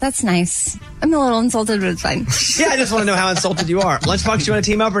 that's nice. I'm a little insulted, but it's fine. Yeah, I just want to know how insulted you are. Lunchbox, you want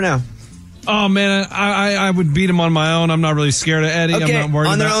to team up or no? Oh, man, I would beat him on my own. I'm not really scared of Eddie. Okay, I'm not worried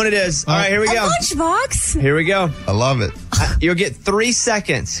on their about- own it is. All right, here we A go. Lunchbox? Here we go. I love it. You'll get 3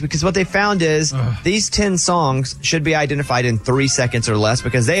 seconds because what they found is these 10 songs should be identified in 3 seconds or less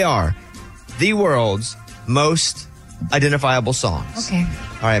because they are the world's most identifiable songs. Okay.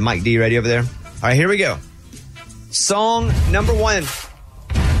 All right, Mike D, ready over there? All right, here we go. Song number 1.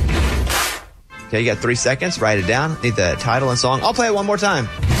 Okay, you got 3 seconds. Write it down. Need the title and song. I'll play it one more time.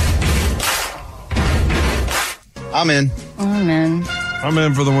 I'm in. Oh, man. I'm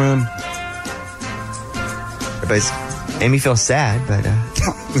in for the win. Everybody's... Amy feels sad, but...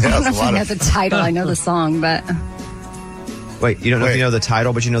 I don't know if I know the title. I know the song, but... Wait, you don't know if you know the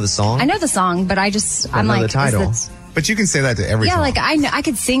title, but you know the song? I know the song, but I'm know like... the title. is it- But you can say that to every yeah, song. like I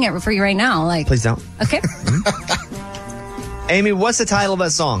could sing it for you right now. Like, Please don't. Okay. Amy, what's the title of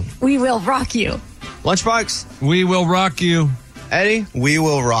that song? We Will Rock You. Lunchbox? We Will Rock You. Eddie? We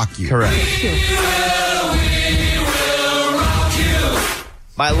Will Rock You. Correct.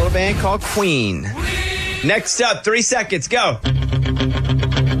 By a little band called Queen. Next up, 3 seconds, go.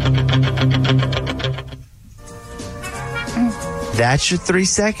 That's your 3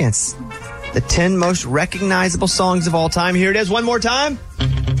 seconds. The 10 most recognizable songs of all time. Here it is one more time.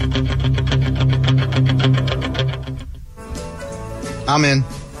 I'm in.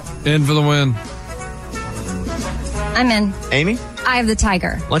 In for the win. I'm in. Amy? Eye of the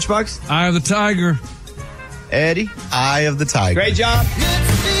Tiger. Lunchbox? Eye of the Tiger. Eddie? Eye of the Tiger. Great job.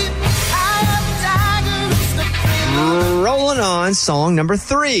 Rolling on song number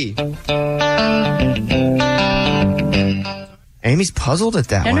 3. Amy's puzzled at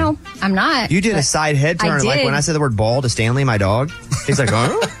that one. No, I'm not. You did a side head I turn, like did. when I said the word ball to Stanley, my dog. He's like,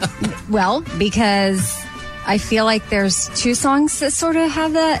 oh. Well, because I feel like there's 2 songs that sort of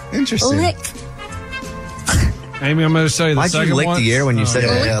have that Interesting. lick. Amy, I'm going to tell you the Why'd second you lick one. the air when you said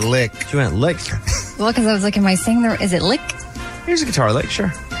Yeah, lick. You went lick. Well, because I was like, am I saying there? Is it lick? Here's a guitar lick,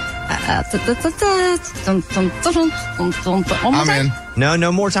 sure. I'm in.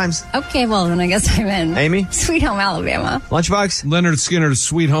 No more times. Okay, well, then I guess I'm in. Amy? Sweet Home Alabama. Lunchbox? Leonard Skinner's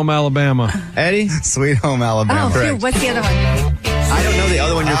Sweet Home Alabama. Eddie? Sweet Home Alabama. Oh, phew, what's the other one? I don't know the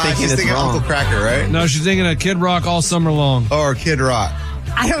other one you're thinking She's is thinking wrong. Uncle Cracker, right? No, she's thinking of Kid Rock all summer long. Or Kid Rock.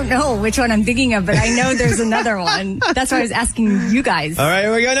 I don't know which one I'm thinking of, but I know there's another one. That's why I was asking you guys. All right,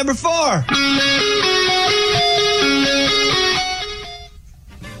 here we go. Number 4.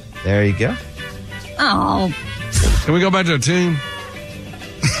 There you go. Oh, Can we go back to a team?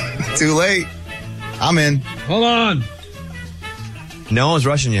 Too late. I'm in. Hold on. No one's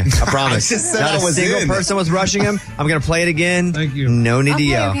rushing you. I promise. I just said Not I a was single in. person was rushing him. I'm going to play it again. Thank you. No need to Okay,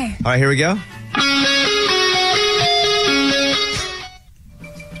 yell. okay. All right, here we go.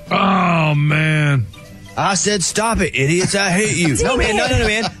 Oh, man. I said, stop it, idiots. I hate you. No, man. No,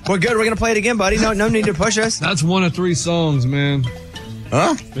 man. We're good. We're going to play it again, buddy. No need to push us. That's one of 3 songs, man.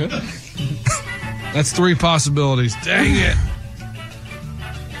 Huh? Yeah. That's 3 possibilities. Dang it.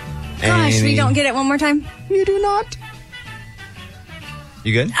 Gosh, Amy. we don't get it one more time. You do not.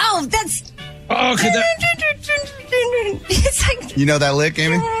 You good? Oh, that's. Oh, okay. It's like. You know that lick,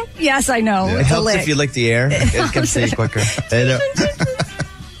 Amy? Yes, I know. It It's a helps lick. if you lick the air. It can stay quicker. Dang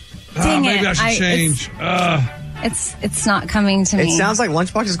maybe it. I should change. It's not coming to me. It sounds like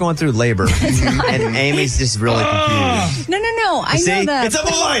Lunchbox is going through labor, and Amy's just really confused. No. I See? know that. It's a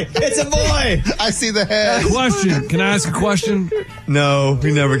boy. It's a boy. I see the head. Question. Can I ask a question? No,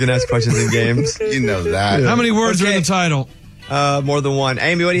 we never can ask questions in games. You know that. How many words are in the title? More than one.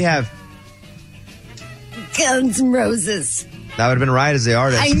 Amy, what do you have? Guns N' Roses. That would have been right as the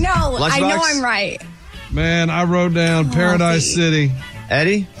artist. I know. Lunchbox? I know I'm right. Man, I wrote down Paradise City.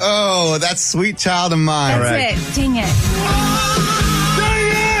 Eddie? Oh, that's Sweet Child of Mine. That's it. Dang it.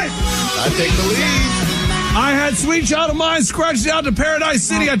 I take the lead. I had Sweet Child of Mine scratched out to Paradise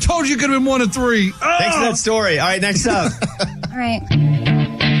City. I told you it could have been 1 of 3. Oh! Thanks for that story. All right, next up. All right.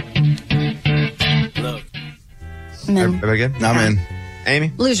 Everybody good? I'm in.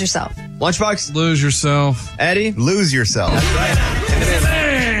 Amy? Lose yourself. Lunchbox? Lose yourself. Eddie? Lose yourself. All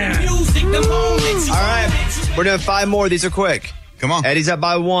right, we're doing 5 more. These are quick. Come on. Eddie's up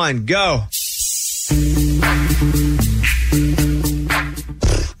by 1. Go.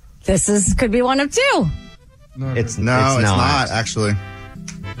 This could be 1 of 2. It's not actually.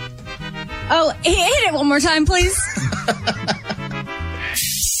 Oh, hit it one more time, please.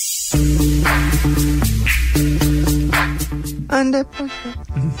 Under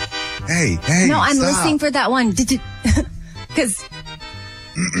Hey, No, I'm stop. listening for that one. Because,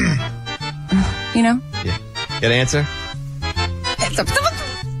 you know? Yeah. Got an answer?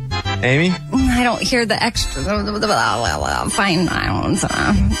 Amy? I don't hear the extra. Fine. I don't.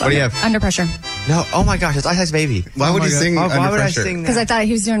 What do you have? Under Pressure. No. Oh my gosh, it's Ice Ice Baby. Why would you sing Why Under would Pressure? I sing that? Because I thought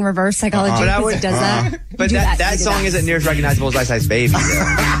he was doing reverse psychology. But I Because would- it does that. But You do that you do song isn't near as recognizable as Ice Ice Baby.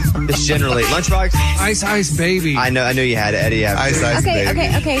 though. Just generally. Lunchbox? Ice Ice Baby. I knew you had it, Eddie. Ice Ice Okay.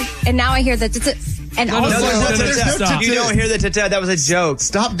 Baby. And now I hear that. And No, also, there's no stop. You don't hear the ta-ta. That was a joke.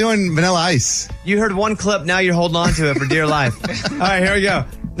 Stop doing Vanilla Ice. You heard one clip. Now you're holding on to it for dear life. All right, here we go.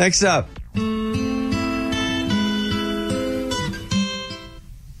 Next up.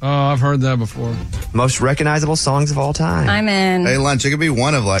 Oh, I've heard that before. Most recognizable songs of all time. I'm in. Hey, Lunch, it could be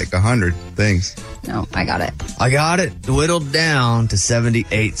one of like 100 things. No, I got it. I got it whittled down to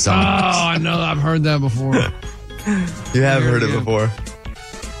 78 Oh, songs. I know. I've heard that before. You have heard it before.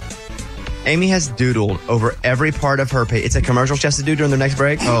 Amy has doodled over every part of her page. It's a commercial she has to do during the next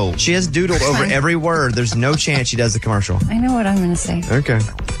break. Oh. She has doodled over every word. There's no chance she does the commercial. I know what I'm going to say. Okay.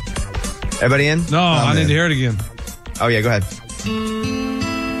 Everybody in? No, I need to hear it again. Oh, yeah, go ahead.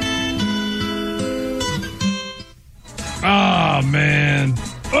 Oh, man.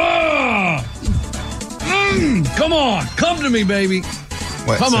 Oh! Come on. Come to me, baby.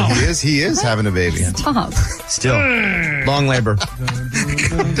 What? Come so on. He is having a baby. Stop. Still. Long labor.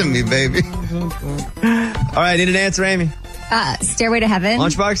 Come to me, baby. All right, need an answer, Amy. Stairway to Heaven.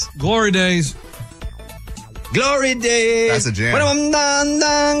 Lunchbox? Glory Days. Glory Days. That's a jam. When I'm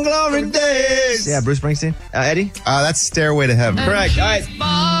done, glory days. Yeah, Bruce Springsteen. Eddie? That's Stairway to Heaven. Correct. All right.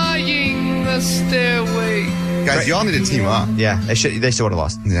 Buying the stairway. Guys, y'all need to team up. Yeah, they still would have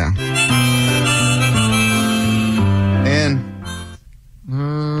lost. Yeah. And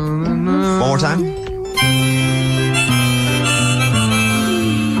one more time.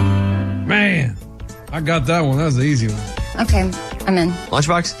 Man, I got that one. That was the easy one. Okay, I'm in.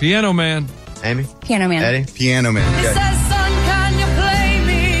 Lunchbox? Piano Man. Amy? Piano Man. Eddie? Piano Man. Good. Son, can you play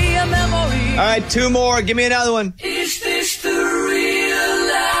me a memory? All right, 2 more. Give me another one. Is this the real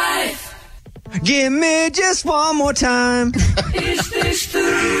life? Give me just one more time. Is this the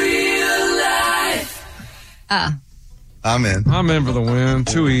real life? I'm in. I'm in for the win.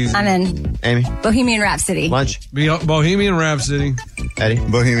 Too easy. I'm in. Amy? Bohemian Rhapsody. Lunch? Bohemian Rhapsody. Eddie?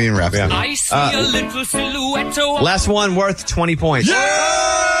 Bohemian Rhapsody. I see a little silhouette. Last one worth 20 points. Let's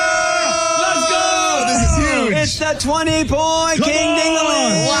go! This is huge. It's the 20-point King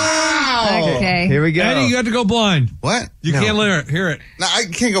Ding-a-ling. Wow. Okay. Here we go. Eddie, you have to go blind. What? You can't hear it. No, I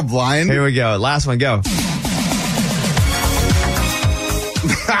can't go blind. Here we go. Last one, go.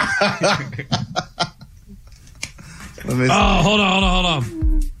 Oh, hold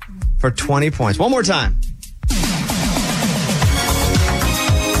on. For 20 points. One more time.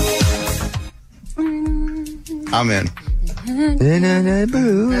 I'm in. Under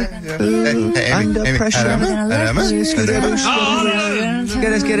pressure. Under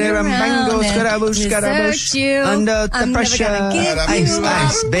the pressure.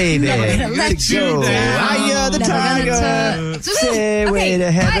 Ice, baby. The tiger. Say way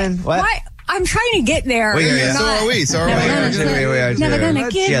to heaven. What? I'm trying to get there. So are we. Never gonna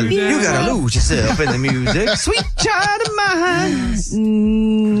give you. You gotta lose yourself in the music. Sweet child of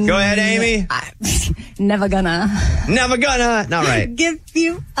mine. Go ahead, Amy. Never gonna. Not right. Give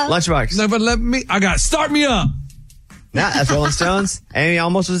you up. Lunchbox. Never let me. I got Start Me Up. Nah, that's Rolling Stones. Amy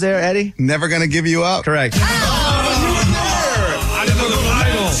almost was there. Eddie? Never gonna give you up. Correct. I didn't know the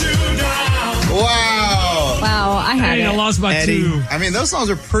title. Wow, I had Hey, it. I lost my Eddie. 2. I mean, those songs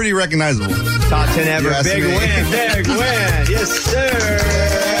are pretty recognizable. Top 10 ever. You asked Big me. win. Big win. Yes, sir.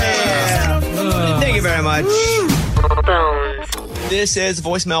 Yeah. Thank you very much. This is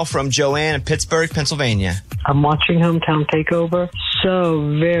voicemail from Joanne in Pittsburgh, Pennsylvania. I'm watching Hometown Takeover. So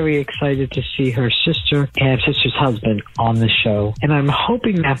very excited to see her sister and sister's husband on the show. And I'm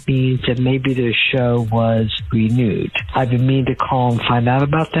hoping that means that maybe the show was renewed. I've been meaning to call and find out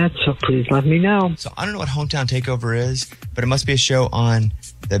about that, so please let me know. So I don't know what Hometown Takeover is, but it must be a show on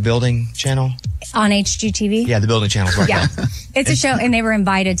the Building Channel. On HGTV? Yeah, the Building Channel. Yeah. It's a show, and they were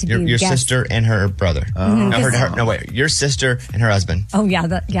invited to be Your guests. sister and her brother. Mhm. No, wait. Your sister and her husband. Oh, yeah.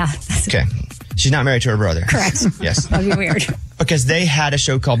 Okay. She's not married to her brother. Correct. Yes. That'd be weird. Because they had a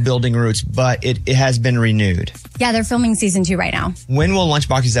show called Building Roots, but it has been renewed. Yeah, they're filming season 2 right now. When will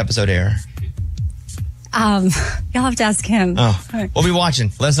Lunchbox's episode air? You'll have to ask him. Oh, we'll be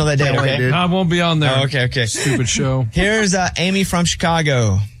watching. Let us know that day, okay? I won't be on there. Oh, okay. Stupid show. Here's Amy from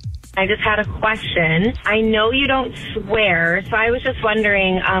Chicago. I just had a question. I know you don't swear, so I was just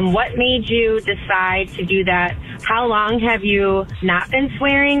wondering, what made you decide to do that? How long have you not been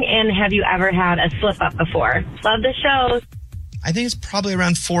swearing, and have you ever had a slip-up before? Love the show. I think it's probably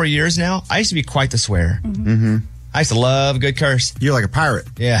around 4 years now. I used to be quite the swearer. Mm-hmm. I used to love a good curse. You're like a pirate.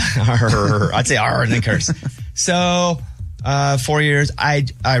 Yeah. I'd say R and then curse. So, 4 years, I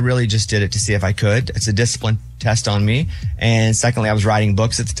really just did it to see if I could. It's a discipline test on me. And secondly, I was writing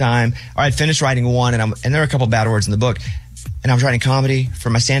books at the time. Or I'd finished writing one, and there were a couple bad words in the book. And I was writing comedy for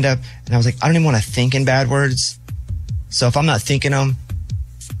my stand-up, and I was like, I don't even want to think in bad words. So if I'm not thinking them,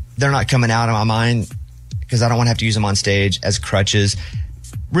 they're not coming out of my mind because I don't want to have to use them on stage as crutches.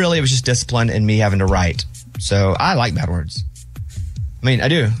 Really, it was just discipline and me having to write. So I like bad words. I mean, I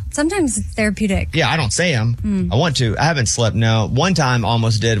do. Sometimes it's therapeutic. Yeah, I don't say them. I want to. I haven't slept. No. One time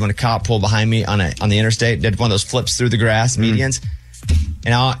almost did when a cop pulled behind me on the interstate, did one of those flips through the grass, medians.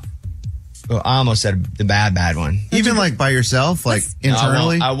 And I almost said the bad one. Even like by yourself, like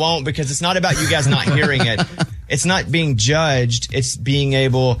internally? No, I won't because it's not about you guys not hearing it. It's not being judged. It's being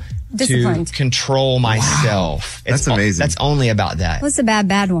able to control myself. That's amazing. That's only about that. What's the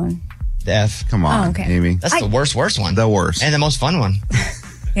bad one? The F. Come on, Oh, okay. Amy. That's the worst one. The worst. And the most fun one.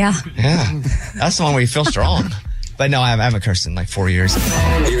 Yeah. Yeah. That's the one where you feel strong. But no, I haven't cursed in like 4 years.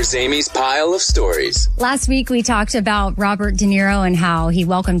 Here's Amy's pile of stories. Last week, we talked about Robert De Niro and how he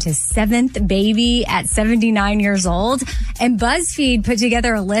welcomed his 7th baby at 79 years old. And BuzzFeed put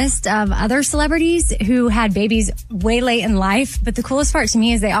together a list of other celebrities who had babies way late in life. But the coolest part to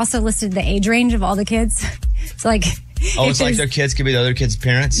me is they also listed the age range of all the kids. So like... Oh, it's like their kids could be the other kids'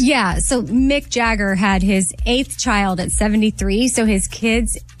 parents? Yeah. So Mick Jagger had his 8th child at 73. So his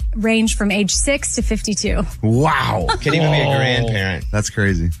kids range from age 6 to 52. Wow. Could even be a grandparent. That's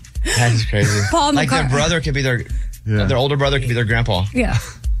crazy. That's crazy. Paul like their McCart- brother could be their older brother could be their grandpa. Yeah.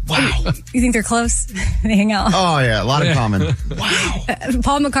 Wow. You think they're close? They hang out. Oh, yeah. A lot in common. Wow.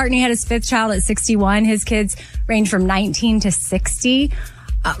 Paul McCartney had his 5th child at 61. His kids range from 19 to 60.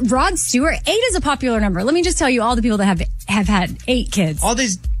 Rod Stewart, 8 is a popular number. Let me just tell you all the people that have had 8 kids. All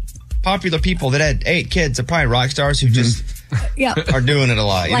these popular people that had 8 kids are probably rock stars who just are doing it a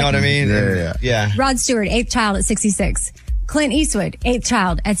lot. You know what I mean? Yeah. Rod Stewart, 8th child at 66. Clint Eastwood, 8th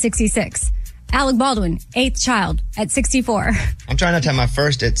child at 66. Alec Baldwin, 8th child at 64. I'm trying not to have my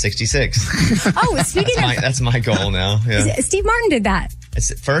first at 66. Oh, speaking that's my goal now. Yeah. Steve Martin did that.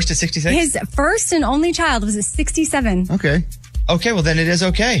 It's first at 66? His first and only child was at 67. Okay. Okay, well then it is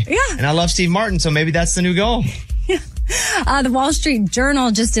okay. Yeah. And I love Steve Martin, so maybe that's the new goal. The Wall Street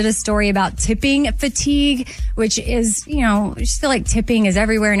Journal just did a story about tipping fatigue, which is, I just feel like tipping is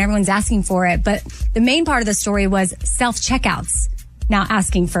everywhere and everyone's asking for it. But the main part of the story was self-checkouts now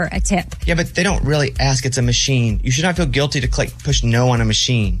asking for a tip. Yeah, but they don't really ask. It's a machine. You should not feel guilty to push no on a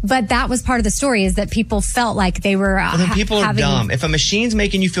machine. But that was part of the story, is that people felt like they were Well, then people are dumb. If a machine's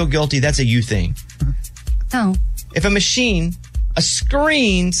making you feel guilty, that's a you thing. Oh. If a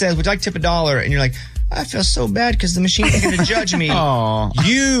screen says, would you like to tip $1? And you're like, I feel so bad because the machine's going to judge me. Aw.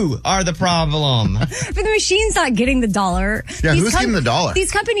 You are the problem. But the machine's not getting the dollar. Yeah, who's getting the dollar?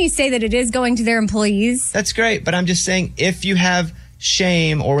 These companies say that it is going to their employees. That's great, but I'm just saying if you have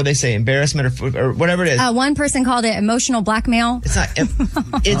shame or what they say, embarrassment or whatever it is. One person called it emotional blackmail. It's not.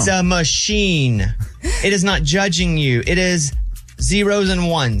 It's a machine. It is not judging you. It is zeros and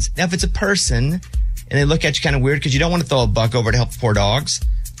ones. Now, if it's a person and they look at you kind of weird because you don't want to throw a buck over to help the poor dogs,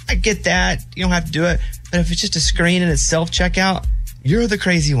 I get that. You don't have to do it. But if it's just a screen and it's self-checkout, you're the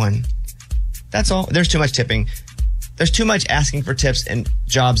crazy one. That's all. There's too much tipping. There's too much asking for tips in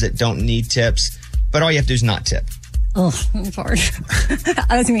jobs that don't need tips. But all you have to do is not tip. Oh, it's hard.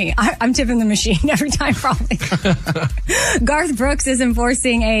 That's me. I'm tipping the machine every time, probably. Garth Brooks is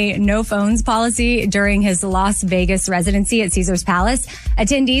enforcing a no phones policy during his Las Vegas residency at Caesar's Palace.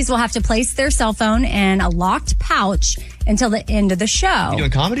 Attendees will have to place their cell phone in a locked pouch until the end of the show. You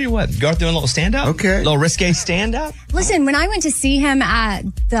doing comedy or what? Garth doing a little stand-up? Okay. A little risque stand-up? Listen, when I went to see him at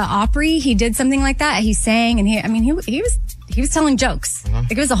the Opry, he did something like that. He sang and he was telling jokes.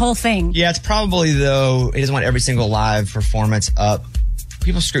 Like, it was the whole thing. Yeah, it's probably, though, he doesn't want every single live performance up.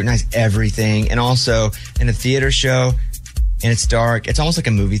 People scrutinize everything. And also, in a theater show, and it's dark, it's almost like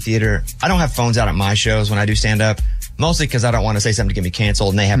a movie theater. I don't have phones out at my shows when I do stand-up, mostly because I don't want to say something to get me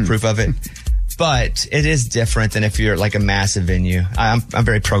canceled, and they have proof of it. But it is different than if you're like a massive venue. I'm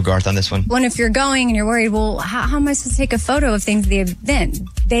very pro Garth on this one. Well, and if you're going and you're worried, well, how am I supposed to take a photo of things at the event?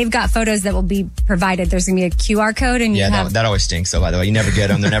 They've got photos that will be provided. There's going to be a QR code, and that always stinks. Though, by the way, you never get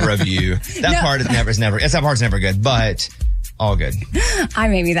them. They're never of you. That part is never good. But all good.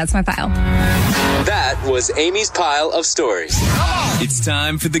 Maybe that's my pile. That was Amy's pile of stories. It's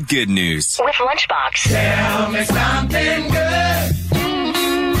time for the good news. With Lunchbox. Tell me something good.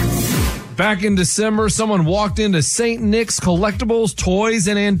 Back in December, someone walked into St. Nick's Collectibles, Toys,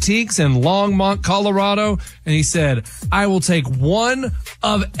 and Antiques in Longmont, Colorado, and he said, I will take one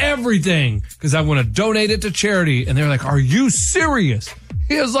of everything because I want to donate it to charity. And they're like, are you serious?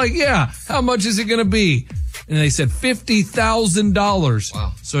 He was like, yeah, how much is it going to be? And they said $50,000.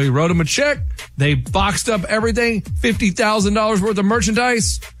 Wow. So he wrote him a check. They boxed up everything, $50,000 worth of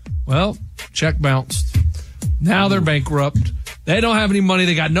merchandise. Well, check bounced. Now they're bankrupt. They don't have any money.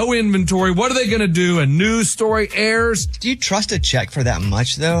 They got no inventory. What are they going to do? A news story airs. Do you trust a check for that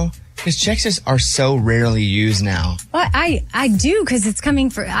much, though? Because checks just are so rarely used now. Well, I do, because it's coming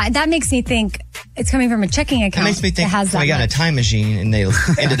for, that makes me think it's coming from a checking account. It makes me think that has they got in a time machine and they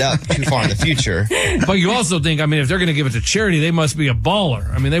ended up too far in the future. But you also think, if they're going to give it to charity, they must be a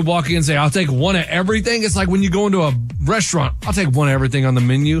baller. They walk in and say, I'll take one of everything. It's like when you go into a restaurant, I'll take one of everything on the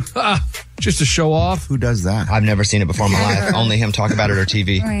menu. Just to show off. Who does that? I've never seen it before in my life. Only him talk about it or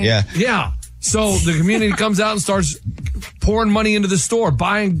TV. Right. Yeah. Yeah. So the community comes out and starts pouring money into the store,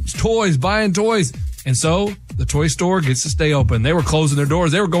 buying toys. And so the toy store gets to stay open. They were closing their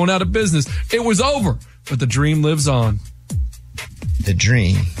doors. They were going out of business. It was over. But the dream lives on. The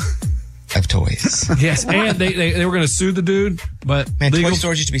dream of toys. Yes. And they were going to sue the dude. But man, toy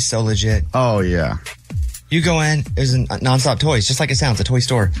stores used to be so legit. Oh, yeah. You go in, there's nonstop toys, just like it sounds, a toy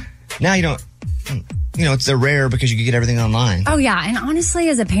store. Now you don't, they're rare because you can get everything online. Oh, yeah. And honestly,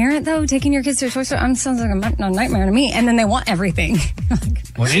 as a parent, though, taking your kids to a toy store, sounds like a nightmare to me. And then they want everything.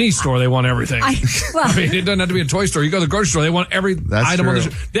 Well, any store, they want everything. It doesn't have to be a toy store. You go to the grocery store, they want every item on the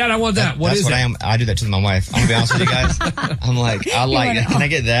store. Dad, I want that. What is it? I do that to my wife. I'm going to be honest with you guys. I'm like, can I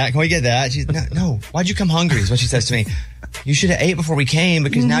get that? Can we get that? She's, no. Why'd you come hungry is what she says to me. You should have ate before we came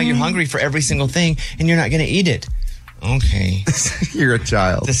because now you're hungry for every single thing and you're not going to eat it. Okay. You're a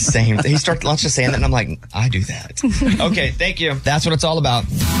child. The same. He starts just saying that, and I'm like, I do that. Okay, thank you. That's what it's all about.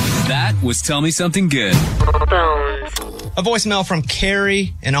 That was Tell Me Something Good. A voicemail from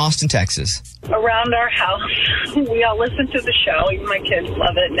Carrie in Austin, Texas. Around our house, we all listen to the show. Even my kids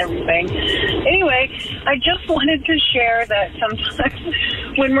love it and everything. Anyway, I just wanted to share that sometimes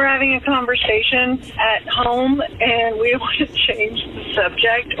when we're having a conversation at home and we want to change the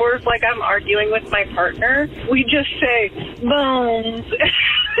subject, or if like I'm arguing with my partner, we just say, bones.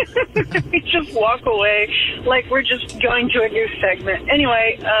 We just walk away like we're just going to a new segment.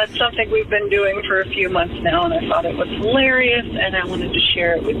 Anyway, it's something we've been doing for a few months now, and I thought it was hilarious, and I wanted to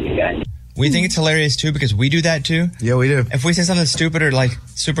share it with you guys. We think it's hilarious, too, because we do that, too. Yeah, we do. If we say something stupid or, like,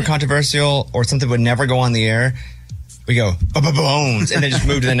 super controversial or something would never go on the air, we go, bones, and then just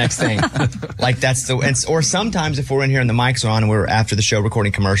move to the next thing. Like, that's or sometimes if we're in here and the mics are on and we're after the show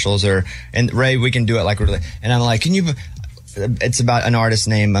recording commercials and Ray, we can do it like we're, and I'm like, it's about an artist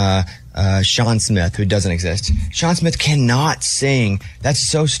named Sean Smith, who doesn't exist. Sean Smith cannot sing. That's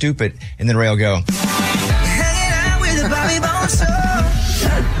so stupid. And then Ray will go, hanging out with the Bobby Bones Show.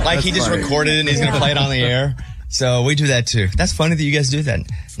 Like he just recorded it and he's going to play it on the air. So we do that too. That's funny that you guys do that.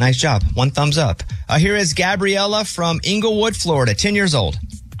 Nice job. 1 thumbs up. Here is Gabriella from Inglewood, Florida, 10 years old.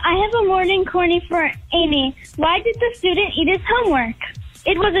 I have a morning corny for Amy. Why did the student eat his homework?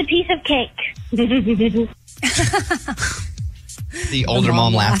 It was a piece of cake. The older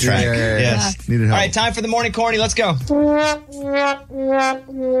mom laugh track. Yeah. Yes. Needed help. All right, time for the morning corny. Let's go.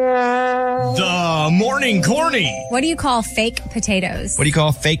 The morning corny. What do you call fake potatoes? What do you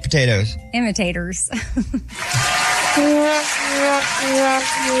call fake potatoes? Imitators. That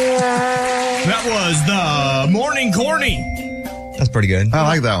was the morning corny. That's pretty good. I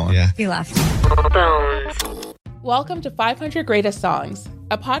like that one. Yeah. You left. Welcome to 500 Greatest Songs,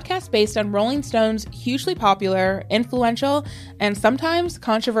 a podcast based on Rolling Stone's hugely popular, influential, and sometimes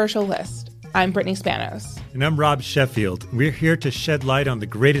controversial list. I'm Brittany Spanos. And I'm Rob Sheffield. We're here to shed light on the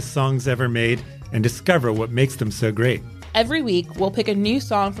greatest songs ever made and discover what makes them so great. Every week, we'll pick a new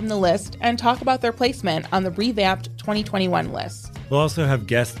song from the list and talk about their placement on the revamped 2021 list. We'll also have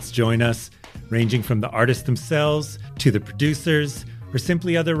guests join us, ranging from the artists themselves to the producers, or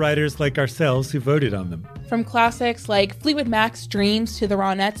simply other writers like ourselves who voted on them. From classics like Fleetwood Mac's Dreams to the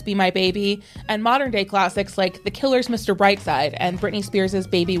Ronettes' Be My Baby, and modern-day classics like The Killer's Mr. Brightside and Britney Spears'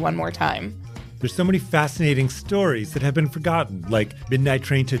 Baby One More Time. There's so many fascinating stories that have been forgotten, like Midnight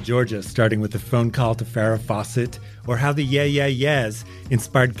Train to Georgia, starting with a phone call to Farrah Fawcett, or how the Yeah Yeah Yeahs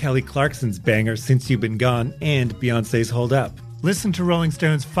inspired Kelly Clarkson's banger Since You've Been Gone and Beyoncé's Hold Up. Listen to Rolling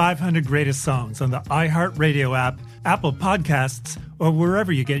Stone's 500 Greatest Songs on the iHeartRadio app, Apple Podcasts, or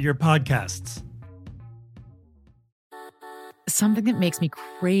wherever you get your podcasts. Something that makes me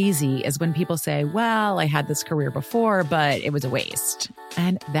crazy is when people say, well, I had this career before, but it was a waste.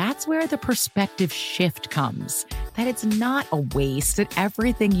 And that's where the perspective shift comes, that it's not a waste, that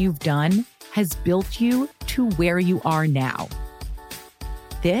everything you've done has built you to where you are now.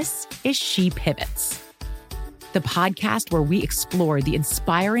 This is She Pivots, the podcast where we explore the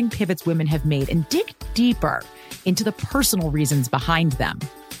inspiring pivots women have made and dig deeper into the personal reasons behind them.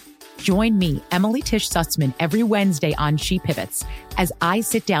 Join me, Emily Tish Sussman, every Wednesday on She Pivots as I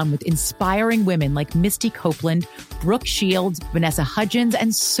sit down with inspiring women like Misty Copeland, Brooke Shields, Vanessa Hudgens,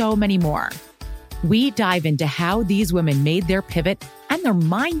 and so many more. We dive into how these women made their pivot and their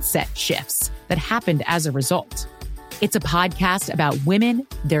mindset shifts that happened as a result. It's a podcast about women,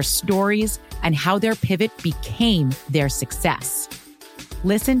 their stories, and how their pivot became their success.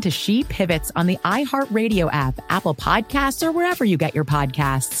 Listen to She Pivots on the iHeartRadio app, Apple Podcasts, or wherever you get your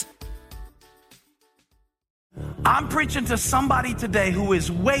podcasts. I'm preaching to somebody today who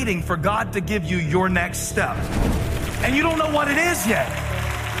is waiting for God to give you your next step. And you don't know what it is yet.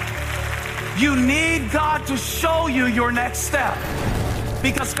 You need God to show you your next step.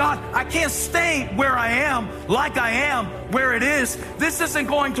 Because God, I can't stay where I am, like I am, where it is. This isn't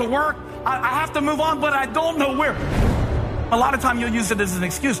going to work. I have to move on, but I don't know where. A lot of time you'll use it as an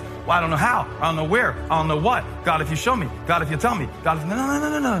excuse. Well, I don't know how. I don't know where. I don't know what. God, if you show me. God, if you tell me. God, if...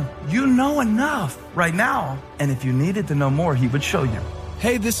 No. You know enough right now. And if you needed to know more, he would show you.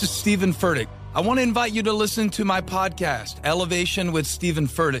 Hey, this is Stephen Furtick. I want to invite you to listen to my podcast, Elevation with Stephen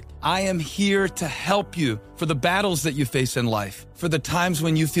Furtick. I am here to help you for the battles that you face in life, for the times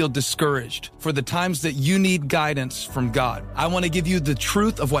when you feel discouraged, for the times that you need guidance from God. I want to give you the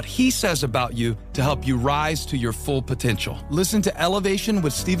truth of what he says about you to help you rise to your full potential. Listen to Elevation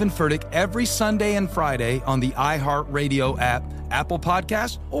with Stephen Furtick every Sunday and Friday on the iHeartRadio app, Apple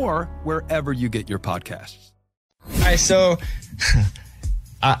Podcasts, or wherever you get your podcasts. All right, so...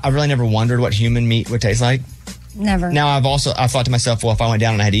 I really never wondered what human meat would taste like. Never. Now, I thought to myself, well, if I went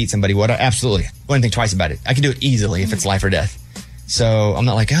down and I had to eat somebody, would I? Absolutely. Wouldn't think twice about it. I can do it easily if it's life or death. So I'm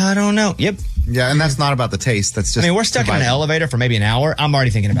not like, I don't know. Yep. Yeah, and that's not about the taste. That's just... I mean, we're stuck in an elevator for maybe an hour. I'm already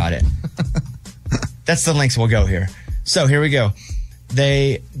thinking about it. That's the lengths we'll go here. So here we go.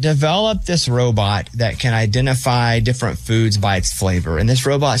 They developed this robot that can identify different foods by its flavor. And this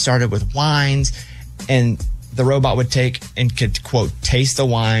robot started with wines, and the robot would take and could, quote, taste the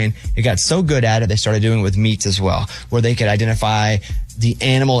wine. It got so good at it, they started doing it with meats as well, where they could identify the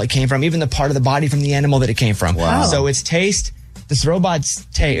animal it came from, even the part of the body from the animal that it came from. Wow. So it's taste, this robot's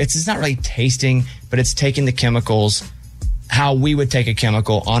taste, it's not really tasting, but it's taking the chemicals, how we would take a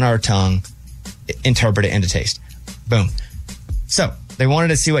chemical on our tongue, interpret it into taste. Boom. So they wanted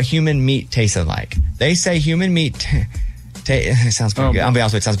to see what human meat tasted like. They say human meat, it sounds pretty good. I'll be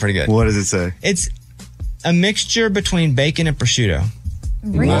honest with you, it sounds pretty good. What does it say? It's a mixture between bacon and prosciutto.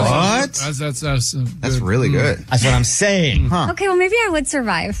 Really? What? That's really good. That's what I'm saying. Huh. Okay, well, maybe I would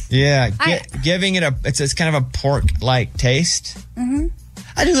survive. Yeah, giving it it's kind of a pork-like taste. Mm-hmm.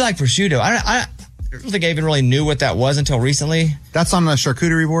 I do like prosciutto. don't think I even really knew what that was until recently. That's on the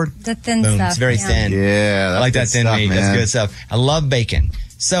charcuterie board? The thin Boom. stuff. It's very thin. Yeah, I like that that's thin good meat. stuff, That's man. good stuff. I love bacon.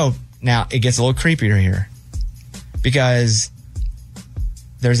 So now it gets a little creepier here because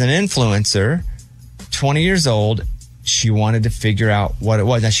there's an influencer, 20 years old. She wanted to figure out what it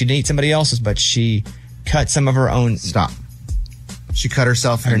was. Now she didn't eat somebody else's, but she cut some of her own. Stop. She cut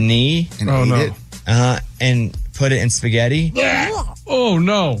herself her knee and ate it? and put it in spaghetti. Oh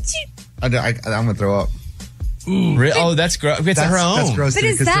no! I'm gonna throw up. Oh, that's gross. It's her own. That's gross. But too,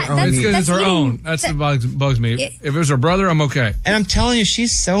 is 'cause that- their own that's- meat. Because it's her eating- own. That's what bugs me. If it was her brother, I'm okay. And I'm telling you,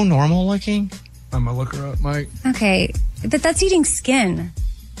 she's so normal looking. I'm gonna look her up, Mike. Okay, but that's eating skin.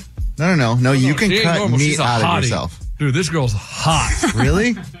 No. You can she ain't cut normal. meat She's a out hottie. of yourself. Dude, this girl's hot.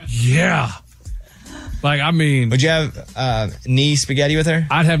 Really? Yeah. Like, I mean. Would you have knee spaghetti with her?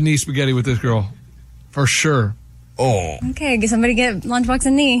 I'd have knee spaghetti with this girl. For sure. Oh. Okay, get somebody get Lunchbox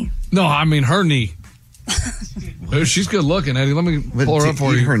a knee. No, I mean her knee. Dude, she's good looking, Eddie. Let me pull her up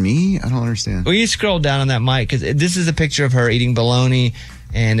for you. Her knee? I don't understand. Will you scroll down on that, Mike? Because this is a picture of her eating bologna,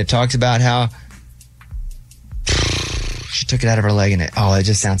 and it talks about how she took it out of her leg, and it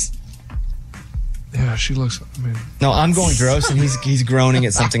just sounds. Yeah, she looks. I mean, no, I'm going gross, and he's groaning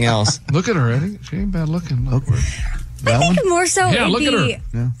at something else. Look at her, Eddie. She ain't bad looking. Look. I think more so Yeah, it'd look at be her.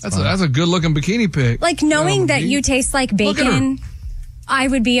 Yeah, that's a good looking bikini pic. like knowing that you taste like Look at her. bacon. I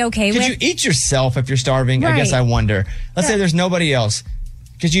would be okay Could with. you eat yourself if you're starving? I guess Right. I wonder. Let's say there's nobody else,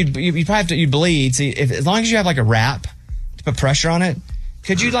 because you probably have to bleed. See, as long as you have like a wrap to put pressure on it,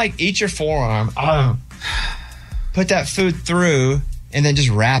 could you like eat your forearm, put that food through, and then just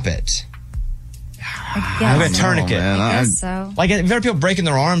wrap it? guess. Like a tourniquet. I guess so. Like, if there are people breaking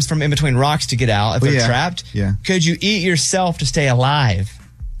their arms from in between rocks to get out, if Well, they're yeah. trapped, Yeah. could you eat yourself to stay alive?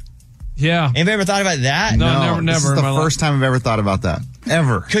 Yeah. Anybody ever thought about that? No, This is the first time I've ever thought about that.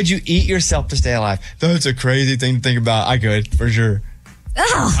 Ever. Could you eat yourself to stay alive? That's a crazy thing to think about. I could, for sure.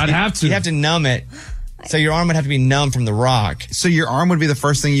 I'd have to. You'd have to numb it. So your arm would have to be numb from the rock. So your arm would be the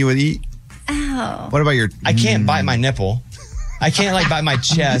first thing you would eat? Ow. What about your... I can't bite my nipple. I can't like bite my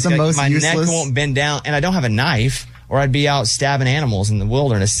chest. The Like, most my useless. neck won't bend down, and I don't have a knife, or I'd be out stabbing animals in the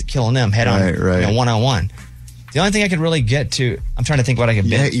wilderness, killing them head on, Right. one-on-one. The only thing I could really get to, I'm trying to think what I could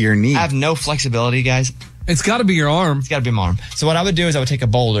bend. your knee. I have no flexibility, guys. It's got to be your arm. It's got to be my arm. So what I would do is I would take a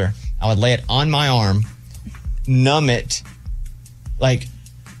boulder, I would lay it on my arm, numb it, like,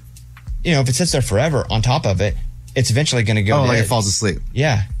 if it sits there forever on top of it, it's eventually going to go. Oh, like dead. it falls asleep.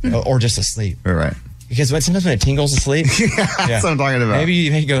 Yeah, or just asleep. Right. Because sometimes when it tingles asleep, That's what I'm talking about. Maybe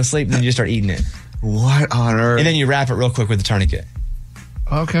you make it go to sleep and then you just start eating it. What on earth? And then you wrap it real quick with a tourniquet.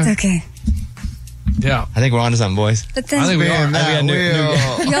 Okay. Okay. Yeah. I think we're onto something, boys. But then I think we are. I think I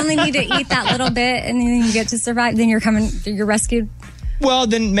knew- you only need to eat that little bit, and then you get to survive. Then you're rescued. Well,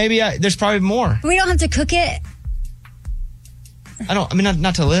 then maybe there's probably more. We don't have to cook it.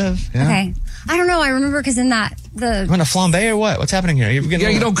 Not to live. Okay. I don't know. I remember because in the You want a flambe or what? What's happening here?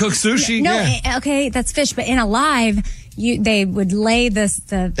 You don't cook sushi? No, okay, that's fish. But in Alive, they would lay this.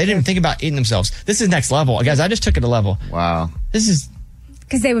 They didn't even think about eating themselves. This is next level. Guys, I just took it a level. Wow. This is...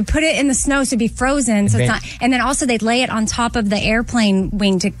 Because they would put it in the snow to be frozen, so it's not. And then also they'd lay it on top of the airplane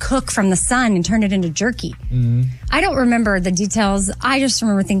wing to cook from the sun and turn it into jerky. Mm-hmm. I don't remember the details. I just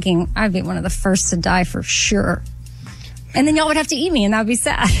remember thinking I'd be one of the first to die for sure. And then y'all would have to eat me, and that would be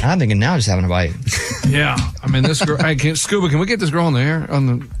sad. I'm thinking now just having a bite. Yeah. I mean, this girl... Scuba, can we get this girl on the air?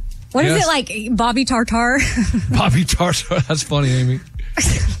 What is it like, Bobby Tartar? Bobby Tartar. That's funny, Amy.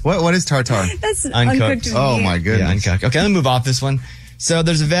 What is tartar? That's uncooked meat. Oh, my goodness. Yeah, uncooked. Okay, let me move off this one. So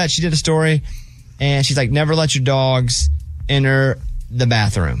there's a vet. She did a story, and she's like, never let your dogs enter the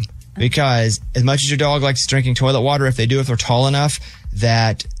bathroom. Because as much as your dog likes drinking toilet water, if they're tall enough,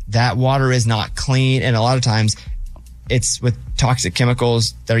 that water is not clean. And a lot of times it's with toxic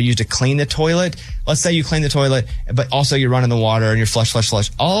chemicals that are used to clean the toilet. Let's say you clean the toilet, but also you're running the water and you're flush.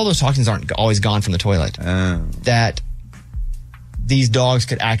 All those toxins aren't always gone from the toilet. That these dogs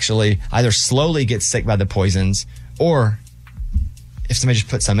could actually either slowly get sick by the poisons, or if somebody just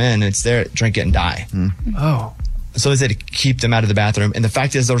puts some in, it's there, drink it and die. Oh. So they said to keep them out of the bathroom. And the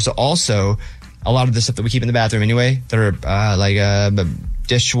fact is, there's also a lot of the stuff that we keep in the bathroom anyway, that are like a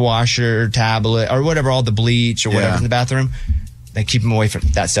dishwasher tablet or whatever, all the bleach or whatever's in the bathroom. They keep them away from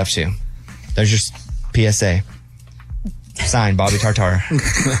that stuff too. There's just PSA. Signed, Bobby Tartar.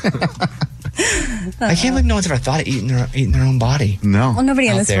 I can't believe no one's ever thought of eating their own body. No. Well, nobody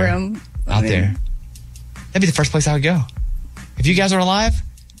in Out this there. room. Out there. That'd be the first place I would go. If you guys are alive,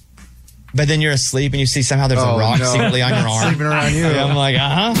 but then you're asleep and you see somehow there's a rock secretly on your arm. Sleeping around you. I'm like,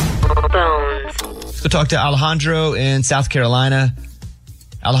 Let's go talk to Alejandro in South Carolina.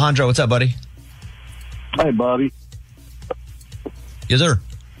 Alejandro, what's up, buddy? Hey, Bobby. Yes, sir.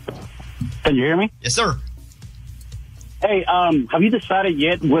 Can you hear me? Yes, sir. Hey, have you decided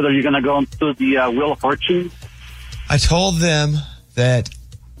yet whether you're going to go into the Wheel of Fortune? I told them that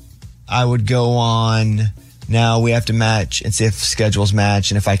I would go on. Now we have to match and see if schedules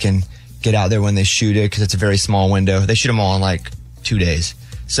match and if I can get out there when they shoot it, because it's a very small window. They shoot them all in like 2 days.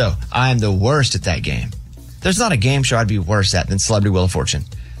 So I'm the worst at that game. There's not a game show I'd be worse at than Celebrity Wheel of Fortune.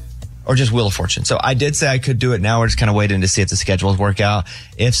 Or just Wheel of Fortune. So I did say I could do it. Now we're just kind of waiting to see if the schedules work out.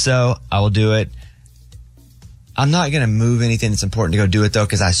 If so, I will do it. I'm not going to move anything that's important to go do it, though,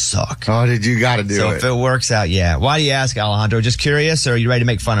 because I suck. Oh, did you got to do it? So if it works out, yeah. Why do you ask, Alejandro? Just curious, or are you ready to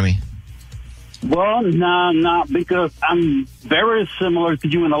make fun of me? Well, no, because I'm very similar to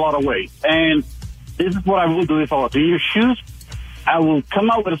you in a lot of ways. And this is what I will do if I was in your shoes. I will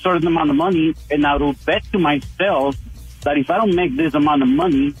come out with a certain amount of money, and I will bet to myself that if I don't make this amount of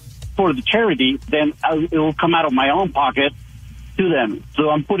money for the charity, then it will come out of my own pocket to them. So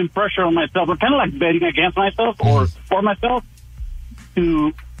I'm putting pressure on myself. I'm kind of like betting against myself or for myself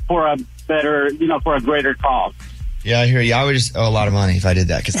for a better, for a greater cause. Yeah, I hear you. I would just owe a lot of money if I did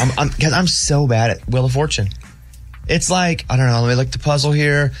that, because I'm so bad at Wheel of Fortune. It's like, I don't know, let me look at the puzzle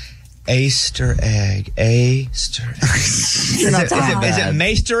here. Easter egg. Easter egg. Is it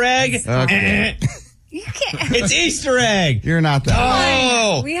Maester egg? Okay. It's Easter egg. You're not that.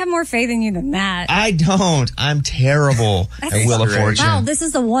 Oh, We have more faith in you than that. I don't. I'm terrible at Wheel of Fortune. Wow, this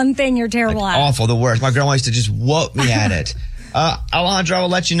is the one thing you're terrible at. Awful, the worst. My grandma used to just whoop me at it. Alejandro, I will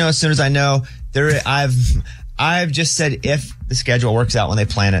let you know as soon as I know. I've just said if the schedule works out when they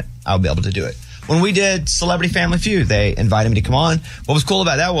plan it, I'll be able to do it. When we did Celebrity Family Feud, they invited me to come on. What was cool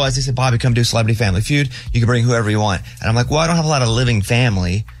about that was they said, Bobby, come do Celebrity Family Feud. You can bring whoever you want. And I'm like, well, I don't have a lot of living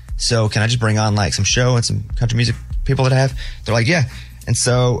family, so can I just bring on like some show and some country music people that I have? They're like, yeah. And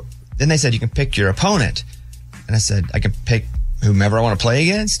so then they said, you can pick your opponent. And I said, I can pick whomever I want to play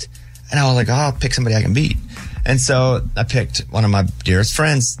against. And I was like, oh, I'll pick somebody I can beat. And so I picked one of my dearest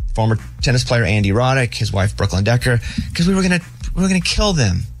friends, former tennis player Andy Roddick, his wife Brooklyn Decker, because we were gonna kill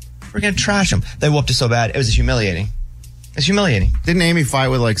them. We were gonna trash them. They whooped us so bad, it was humiliating. It's humiliating. Didn't Amy fight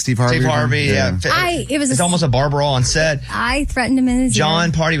with like Steve Harvey? Steve Harvey, yeah. It's almost a Barbara on set. I threatened him in his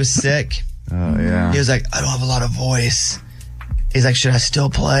John Party was sick. Oh yeah. He was like, I don't have a lot of voice. He's like, should I still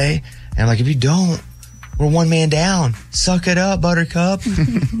play? And I'm like, if you don't, we're one man down. Suck it up, Buttercup.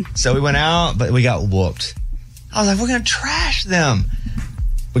 So we went out, but we got whooped. I was like, we're going to trash them.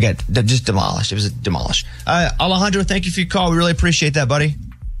 We got just demolished. It was demolished. Alejandro, thank you for your call. We really appreciate that, buddy.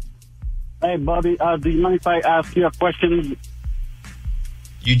 Hey, Bobby, do you mind if I ask you a question?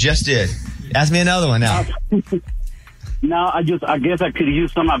 You just did. Ask me another one now. No, I guess I could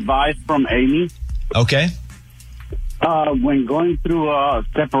use some advice from Amy. Okay. When going through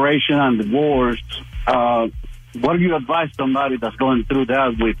separation and divorce, what do you advise somebody that's going through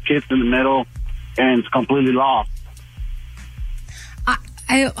that with kids in the middle and it's completely lost?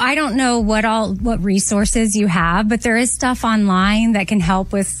 I don't know what resources you have, but there is stuff online that can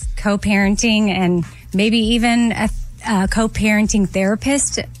help with co-parenting and maybe even a co-parenting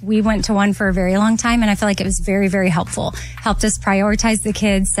therapist. We went to one for a very long time, and I feel like it was very, very helpful. Helped us prioritize the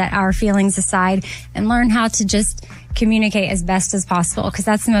kids, set our feelings aside, and learn how to just communicate as best as possible, because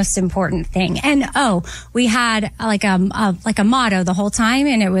that's the most important thing. And we had like a motto the whole time,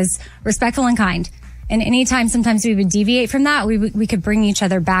 and it was respectful and kind. And anytime sometimes we would deviate from that, we could bring each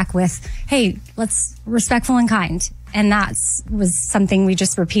other back with, hey, let's respectful and kind. And that was something we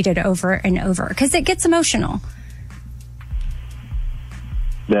just repeated over and over, because it gets emotional.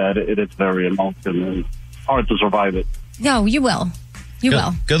 Yeah, it is very emotional and hard to survive it. No, you will. You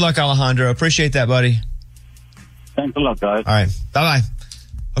will. Good luck, Alejandro. Appreciate that, buddy. Thanks a lot, guys. All right. Bye-bye.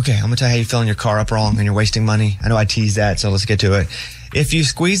 Okay, I'm going to tell you how you're filling your car up wrong and you're wasting money. I know I teased that, so let's get to it. If you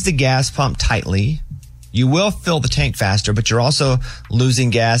squeeze the gas pump tightly, you will fill the tank faster, but you're also losing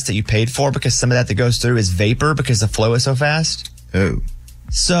gas that you paid for, because some of that goes through is vapor because the flow is so fast. Oh.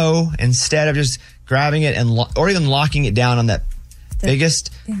 So instead of just grabbing it or even locking it down on that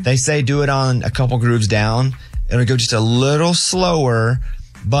biggest, they say do it on a couple grooves down. It'll go just a little slower,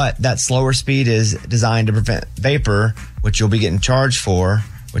 but that slower speed is designed to prevent vapor, which you'll be getting charged for,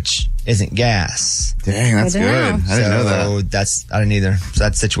 which isn't gas. Dang, that's good. I didn't know that. I didn't either. So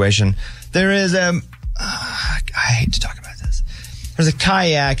that situation. There is I hate to talk about this. There's a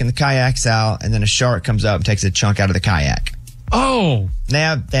kayak, and the kayak's out, and then a shark comes up and takes a chunk out of the kayak. Oh. They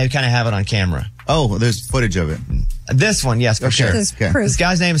kind of have it on camera. Oh, there's footage of it. This one, yes, for sure. Okay. This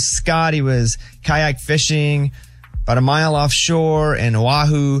guy's name is Scott. He was kayak fishing about a mile offshore in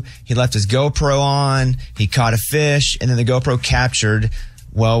Oahu. He left his GoPro on. He caught a fish, and then the GoPro captured,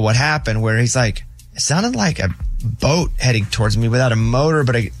 what happened, where he's like, It sounded like a boat heading towards me without a motor,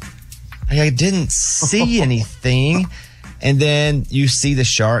 but I didn't see anything. And then you see the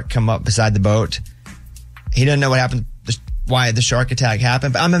shark come up beside the boat. He doesn't know what happened, why the shark attack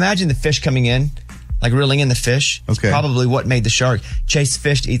happened, but I'm imagining the fish coming in, like reeling in the fish. It's probably what made the shark chase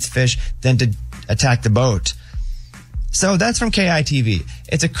fish, eats fish, then to attack the boat. So that's from KITV.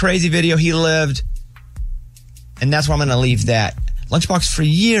 It's a crazy video. He lived, and that's where I'm going to leave that. Lunchbox for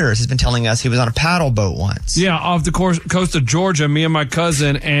years has been telling us he was on a paddle boat once. Yeah, off the coast of Georgia, me and my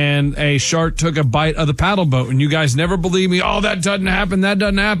cousin, and a shark took a bite of the paddle boat. And you guys never believe me. Oh, that doesn't happen. That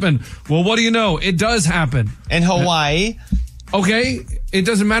doesn't happen. Well, what do you know? It does happen. In Hawaii. Okay. It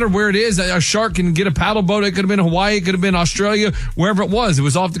doesn't matter where it is. A shark can get a paddle boat. It could have been Hawaii. It could have been Australia, wherever it was. It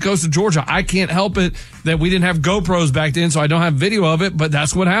was off the coast of Georgia. I can't help it that we didn't have GoPros back then, so I don't have video of it, but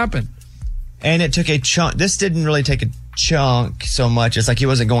that's what happened. And it took a chunk. This didn't really take a chunk so much. It's like he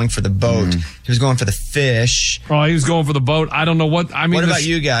wasn't going for the boat. He was going for the fish. Oh, he was going for the boat. I don't know what. I mean, what about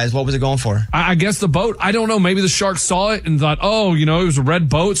you guys? What was it going for? I guess the boat. I don't know. Maybe the shark saw it and thought, oh, it was a red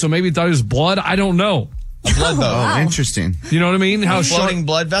boat, so maybe he thought it was blood. I don't know. A blood boat. Oh, interesting. You know what I mean? How floating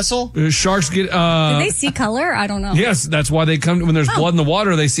blood vessel? Sharks get. Do they see color? I don't know. Yes, that's why they come when there's blood in the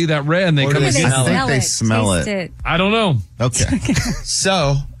water. They see that red and they come. I think they smell it. I don't know. Okay.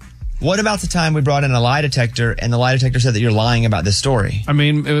 So, what about the time we brought in a lie detector and the lie detector said that you're lying about this story? I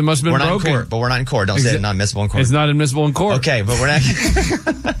mean, it must have been we're broken. Not in court, but we're not in court. Don't say it's not admissible in court. It's not admissible in court. Okay, but we're not.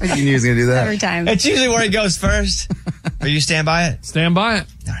 You knew he was going to do that. Every time. It's usually where he goes first. But you stand by it? Stand by it.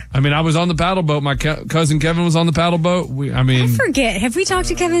 I mean, I was on the paddle boat. My cousin Kevin was on the paddle boat. I forget. Have we talked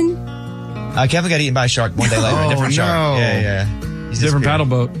to Kevin? Kevin got eaten by a shark one day later. A different shark. Yeah. He's a different paddle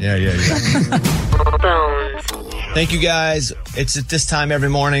boat. Yeah. Thank you, guys. It's at this time every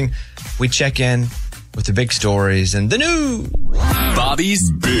morning we check in with the big stories and the news.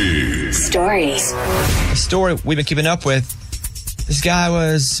 Bobby's Big Stories. A story we've been keeping up with. This guy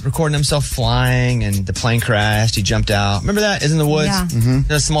was recording himself flying and the plane crashed. He jumped out. Remember that? Is in the woods? Yeah.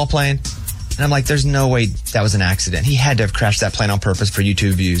 In a small plane. And I'm like, there's no way that was an accident. He had to have crashed that plane on purpose for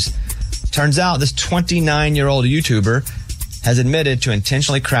YouTube views. Turns out this 29-year-old YouTuber has admitted to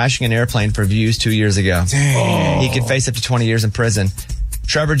intentionally crashing an airplane for views 2 years ago. He could face up to 20 years in prison.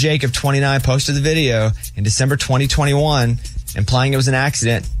 Trevor Jake of 29 posted the video in December 2021, implying it was an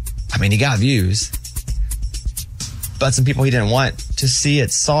accident. I mean, he got views. But some people he didn't want to see it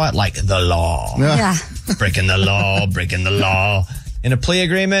saw it like the law. Yeah. Breaking the law. In a plea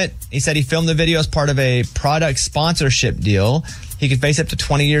agreement, he said he filmed the video as part of a product sponsorship deal. He could face up to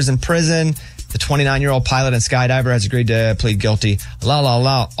 20 years in prison. The 29-year-old pilot and skydiver has agreed to plead guilty.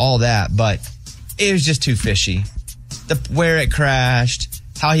 All that. But it was just too fishy. Where it crashed,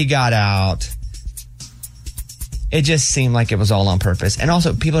 how he got out. It just seemed like it was all on purpose. And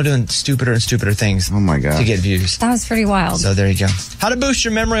also, people are doing stupider and stupider things to get views. That was pretty wild. So there you go. How to boost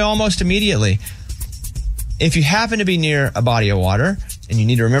your memory almost immediately. If you happen to be near a body of water and you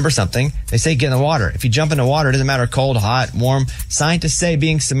need to remember something, they say get in the water. If you jump into water, it doesn't matter cold, hot, warm. Scientists say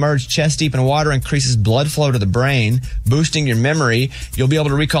being submerged chest deep in water increases blood flow to the brain, boosting your memory. You'll be able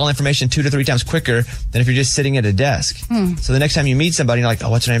to recall information 2 to 3 times quicker than if you're just sitting at a desk. So the next time you meet somebody, you're like,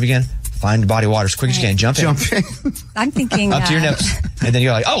 oh, what's your name again? Find the body of water as quick as you can. Jump in. I'm thinking up to your nose. And then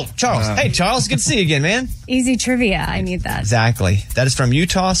you're like, oh, Charles. Hey, Charles. Good to see you again, man. Easy trivia. I need that. Exactly. That is from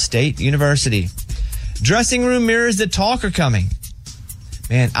Utah State University. Dressing room mirrors that talk are coming.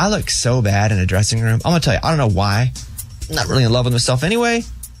 Man, I look so bad in a dressing room. I'm going to tell you, I don't know why. I'm not really in love with myself anyway.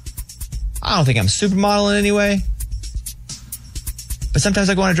 I don't think I'm a supermodel in any way. But sometimes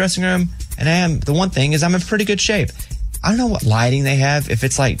I go in a dressing room and the one thing is I'm in pretty good shape. I don't know what lighting they have. If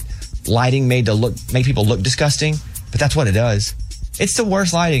it's like lighting made to make people look disgusting, but that's what it does. It's the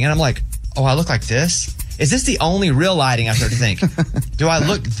worst lighting. And I'm like, oh, I look like this? Is this the only real lighting? I start to think, do I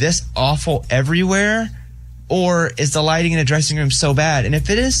look this awful everywhere? Or is the lighting in a dressing room so bad? And if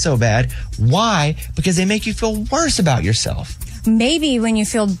it is so bad, why? Because they make you feel worse about yourself. Maybe when you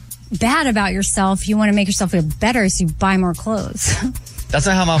feel bad about yourself, you want to make yourself feel better, so you buy more clothes. That's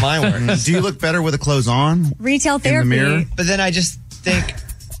not how my mind works. Do you look better with the clothes on? Retail therapy. In the mirror? But then I just think,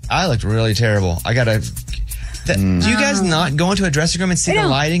 I looked really terrible. I got to... Do you guys not go into a dressing room and see the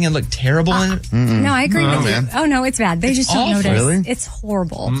lighting and look terrible in it? No, I agree with man. you. Oh, no, it's bad. They just don't awful. notice. Really? It's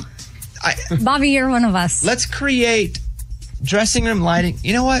horrible. Bobby, you're one of us. Let's create dressing room lighting.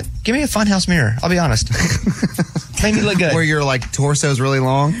 You know what? Give me a funhouse mirror. I'll be honest. Make me look good. Where your torso's really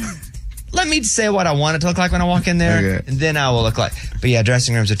long? let me say what I want it to look like when I walk in there, and then I will look like. But yeah,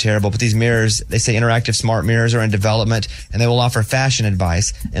 dressing rooms are terrible. But these mirrors, they say interactive smart mirrors are in development, and they will offer fashion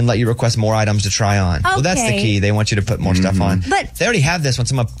advice and let you request more items to try on. Well, that's the Okay. key. They want you to put more stuff on. But they already have this when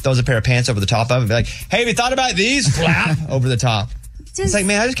someone throws a pair of pants over the top of it. Be like, hey, have you thought about these? Flap over the top. It's like,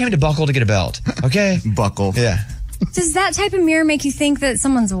 man, I just came to Buckle to get a belt. Okay? Buckle. Yeah. Does that type of mirror make you think that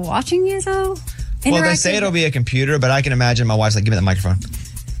someone's watching you, though? Well, they say it'll be a computer, but I can imagine my wife's like, give me that microphone.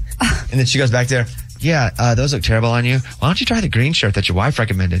 And then she goes back there. Yeah, those look terrible on you. Why don't you try the green shirt that your wife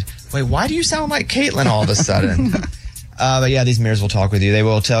recommended? Wait, why do you sound like Caitlin all of a sudden? But yeah, these mirrors will talk with you. They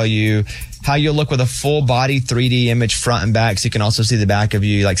will tell you how you'll look with a full body 3D image front and back, so you can also see the back of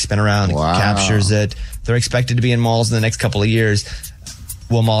you, like spin around. Wow. It captures it. They're expected to be in malls in the next couple of years.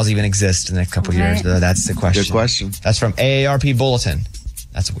 Will malls even exist in the next couple of years? That's the question. Good question. That's from AARP Bulletin.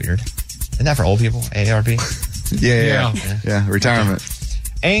 That's weird. Isn't that for old people? AARP? Yeah, retirement.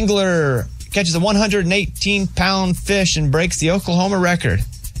 Angler catches a 118-pound fish and breaks the Oklahoma record.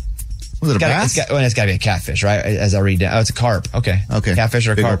 Was it a bass? It's got to be a catfish, right? As I read down. Oh, it's a carp. Okay. Catfish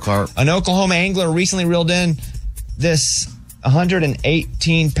or a Big carp. old carp. An Oklahoma angler recently reeled in this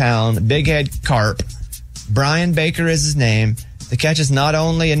 118-pound big head carp. Brian Baker is his name. The catch is not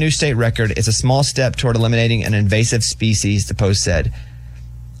only a new state record, it's a small step toward eliminating an invasive species, the Post said.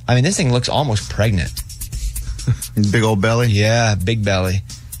 I mean, this thing looks almost pregnant. Big old belly? Yeah, big belly.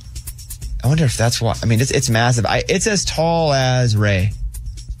 I wonder if that's why. I mean, it's massive. It's as tall as Ray.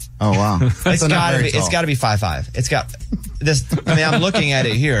 Oh, wow. It's got to be 5'5". It's got this. I mean, I'm looking at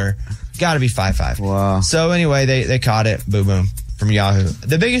it here. Got to be 5'5". Wow. So anyway, they caught it. Boom, boom. From Yahoo.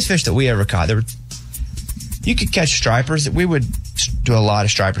 The biggest fish that we ever caught. You could catch stripers. We would do a lot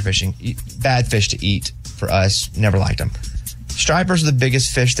of striper fishing. Bad fish to eat for us. Never liked them. Stripers are the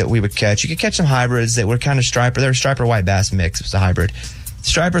biggest fish that we would catch. You could catch some hybrids that were kind of striper. They were striper white bass mix. It was a hybrid.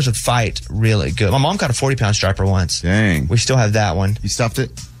 Stripers would fight really good. My mom caught a 40-pound striper once. Dang. We still have that one. You stuffed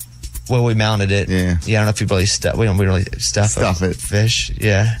it? Well, we mounted it. Yeah. I don't know if you really we don't really stuff it. Fish.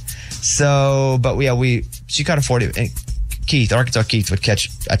 Yeah. So, but yeah, she caught a 40. And Keith, Arkansas Keith, would catch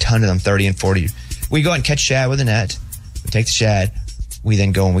a ton of them, 30 and 40. We go out and catch shad with a net. We take the shad. We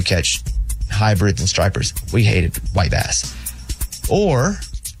then go and we catch hybrids and stripers. We hated white bass. Or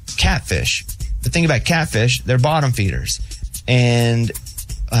catfish. The thing about catfish, they're bottom feeders. And,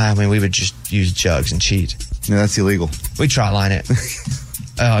 I mean, we would just use jugs and cheat. Yeah, that's illegal. We trot line it.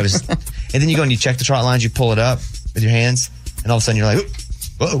 And then you go and you check the trot lines, you pull it up with your hands, and all of a sudden you're like,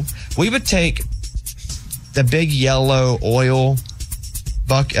 whoa. We would take the big yellow oil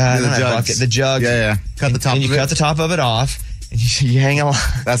bucket, the jug. Yeah. Cut the top and of you it. cut the top of it off, and you hang a line.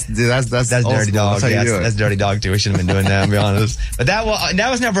 That's dirty dog. That's dirty dog too. We shouldn't have been doing that, to be honest. But that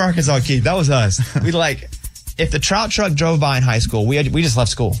was never Arkansas Keith. That was us. If the trout truck drove by in high school, we just left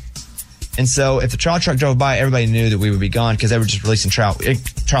school. And so if the trout truck drove by, everybody knew that we would be gone because they were just releasing trout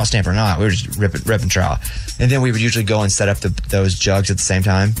stamp or not. We were just ripping trout. And then we would usually go and set up those jugs at the same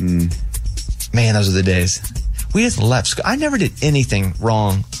time. Man, those are the days. We just left school. I never did anything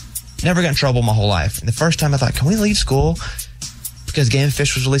wrong. Never got in trouble my whole life. And the first time I thought, can we leave school? Because Game and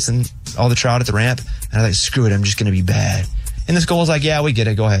Fish was releasing all the trout at the ramp. And I was like, screw it, I'm just going to be bad. And the school was like, yeah, we get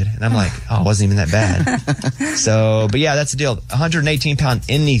it, go ahead. And I'm like, oh, it wasn't even that bad. So, but yeah, that's the deal. 118-pound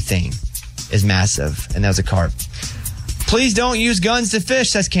anything is massive. And that was a carp. Please don't use guns to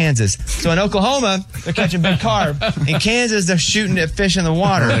fish, says Kansas. So in Oklahoma, they're catching big carp. In Kansas, they're shooting at fish in the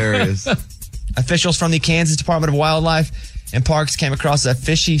water. Hilarious. Officials from the Kansas Department of Wildlife and Parks came across a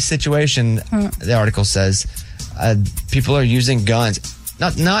fishy situation, the article says. People are using guns.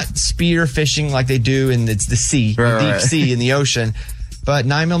 Not spear fishing like they do in the sea, deep sea in the ocean, but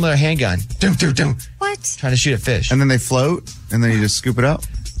 9mm handgun. Doom, doom, doom. What? Trying to shoot at fish. And then they float, and then you just scoop it up?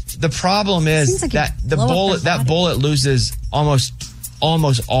 The problem is that the bullet loses almost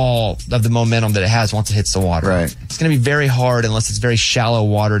all of the momentum that it has once it hits the water. Right. It's going to be very hard unless it's very shallow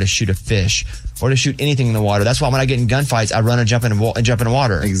water to shoot a fish or to shoot anything in the water. That's why when I get in gunfights, I run and jump in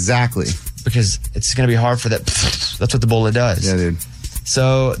water. Exactly. Because it's going to be hard for that. That's what the bullet does. Yeah, dude.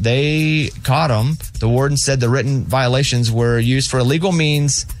 So they caught him. The warden said the written violations were used for illegal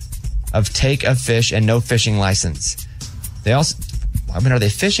means of take of fish and no fishing license. They also, are they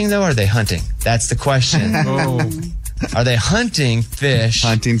fishing though or are they hunting? That's the question. Are they hunting fish?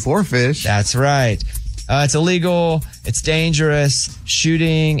 Hunting for fish. That's right. It's illegal. It's dangerous.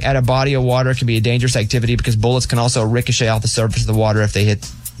 Shooting at a body of water can be a dangerous activity because bullets can also ricochet off the surface of the water if they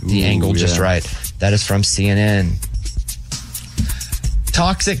hit the angle just right. That is from CNN.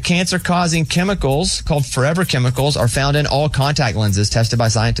 Toxic cancer-causing chemicals called forever chemicals are found in all contact lenses tested by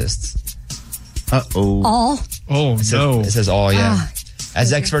scientists. Uh-oh. All? Oh, It says all, yeah.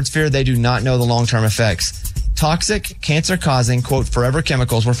 As experts fear, they do not know the long-term effects. Toxic, cancer-causing, quote, forever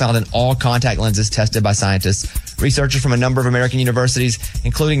chemicals were found in all contact lenses tested by scientists. Researchers from a number of American universities,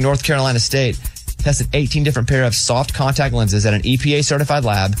 including North Carolina State, tested 18 different pair of soft contact lenses at an EPA-certified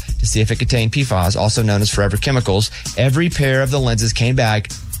lab to see if it contained PFAS, also known as forever chemicals. Every pair of the lenses came back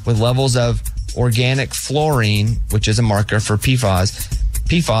with levels of organic fluorine, which is a marker for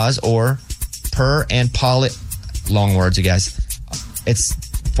PFAS or per and poly, long words, you guys. It's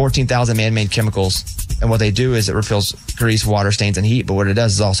 14,000 man-made chemicals. And what they do is it repels grease, water, stains, and heat. But what it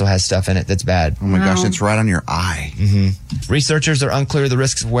does is also has stuff in it that's bad. Oh my gosh, it's right on your eye. Mm-hmm. Researchers are unclear of the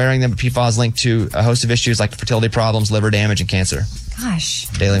risks of wearing them, but PFAS linked to a host of issues like fertility problems, liver damage, and cancer. Gosh.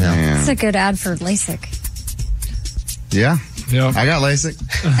 Daily Mail. That's a good ad for LASIK. Yeah. I got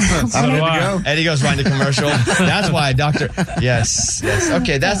LASIK. I'm ready to go. Eddie goes right into commercial. That's why, Doctor. Yes.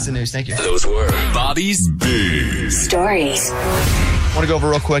 Okay, that's the news. Thank you. Those were Bobby's Big Stories. I want to go over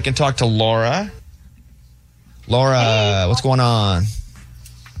real quick and talk to Laura. Laura, what's going on?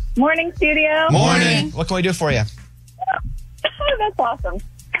 Morning, studio. Morning. What can we do for you? That's awesome.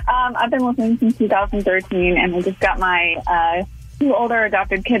 I've been listening since 2013, and I just got my two older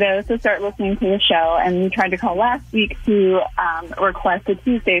adopted kiddos to start listening to the show, and we tried to call last week to request a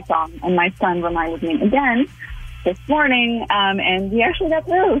Tuesday song, and my son reminded me again this morning, and we actually got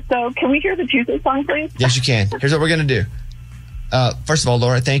through. So can we hear the Tuesday song, please? Yes, you can. Here's what we're going to do. First of all,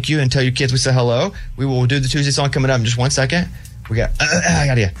 Laura, thank you, and tell your kids we say hello. We will do the Tuesday song coming up in just 1 second. We got, I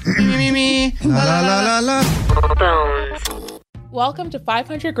got you. Me, la, la, la, la. Welcome to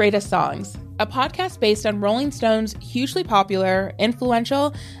 500 Greatest Songs, a podcast based on Rolling Stone's hugely popular,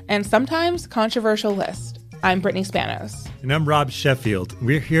 influential, and sometimes controversial list. I'm Brittany Spanos. And I'm Rob Sheffield.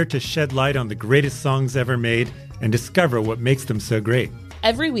 We're here to shed light on the greatest songs ever made and discover what makes them so great.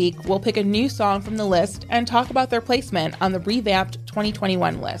 Every week, we'll pick a new song from the list and talk about their placement on the revamped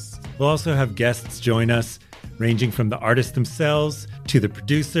 2021 list. We'll also have guests join us, ranging from the artists themselves to the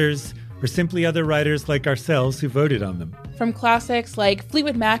producers, or simply other writers like ourselves who voted on them. From classics like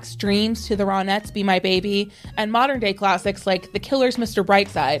Fleetwood Mac's Dreams to the Ronettes' Be My Baby, and modern-day classics like The Killer's Mr.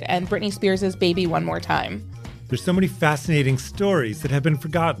 Brightside and Britney Spears' Baby One More Time. There's so many fascinating stories that have been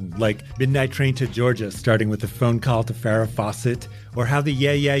forgotten, like Midnight Train to Georgia starting with a phone call to Farrah Fawcett, or how the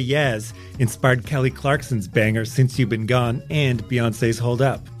Yeah Yeah Yeahs inspired Kelly Clarkson's banger Since You've Been Gone and Beyoncé's Hold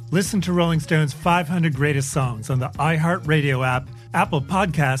Up. Listen to Rolling Stone's 500 Greatest Songs on the iHeartRadio app, Apple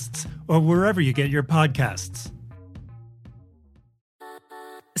Podcasts, or wherever you get your podcasts.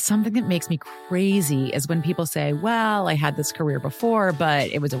 Something that makes me crazy is when people say, well, I had this career before, but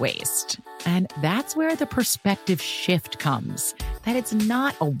it was a waste. And that's where the perspective shift comes, that it's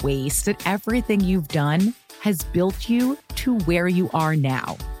not a waste, that everything you've done has built you to where you are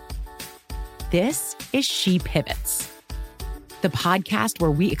now. This is She Pivots, the podcast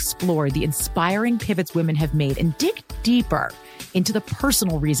where we explore the inspiring pivots women have made and dig deeper into the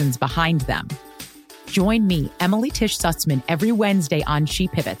personal reasons behind them. Join me, Emily Tish Sussman, every Wednesday on She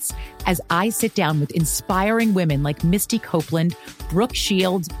Pivots as I sit down with inspiring women like Misty Copeland, Brooke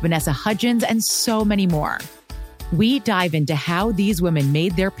Shields, Vanessa Hudgens, and so many more. We dive into how these women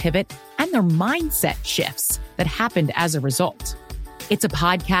made their pivot and their mindset shifts that happened as a result. It's a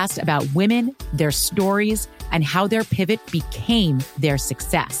podcast about women, their stories, and how their pivot became their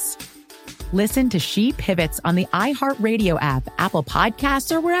success. Listen to She Pivots on the iHeartRadio app, Apple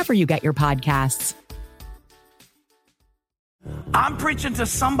Podcasts, or wherever you get your podcasts. I'm preaching to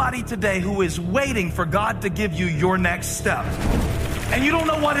somebody today who is waiting for God to give you your next step. And you don't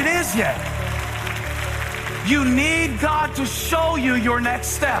know what it is yet. You need God to show you your next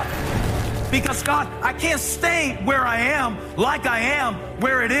step. Because God, I can't stay where I am, like I am,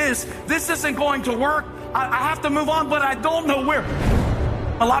 where it is. This isn't going to work. I have to move on, but I don't know where.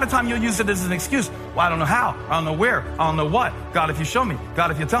 A lot of time you'll use it as an excuse. Well, I don't know how. I don't know where. I don't know what. God, if you show me. God,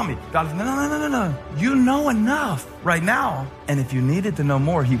 if you tell me. God, if... No. You know enough right now. And if you needed to know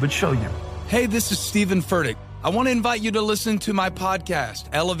more, he would show you. Hey, this is Stephen Furtick. I want to invite you to listen to my podcast,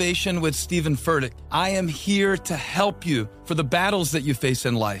 Elevation with Stephen Furtick. I am here to help you for the battles that you face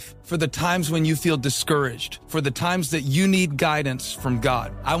in life, for the times when you feel discouraged, for the times that you need guidance from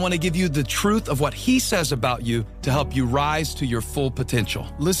God. I want to give you the truth of what he says about you to help you rise to your full potential.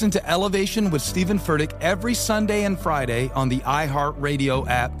 Listen to Elevation with Stephen Furtick every Sunday and Friday on the iHeartRadio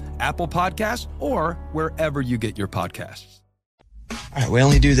app, Apple Podcasts, or wherever you get your podcasts. All right, we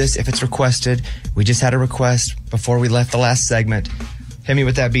only do this if it's requested. We just had a request before we left the last segment. Hit me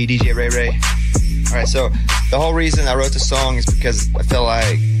with that beat, DJ Ray Ray. All right, so the whole reason I wrote the song is because I feel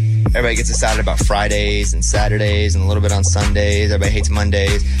like everybody gets excited about Fridays and Saturdays and a little bit on Sundays. Everybody hates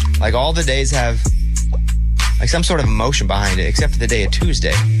Mondays. Like all the days have like some sort of emotion behind it, except for the day of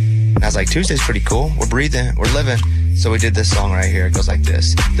Tuesday. And I was like, Tuesday's pretty cool. We're breathing. We're living. So we did this song right here. It goes like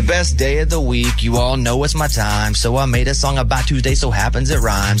this. The best day of the week. You all know it's my time. So I made a song about Tuesday. So happens it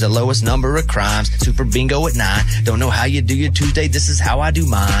rhymes. The lowest number of crimes. Super bingo at 9. Don't know how you do your Tuesday. This is how I do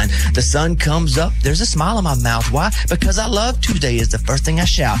mine. The sun comes up. There's a smile on my mouth. Why? Because I love Tuesday is the first thing I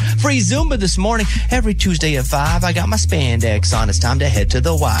shout. Free Zumba this morning. Every Tuesday at 5. I got my spandex on. It's time to head to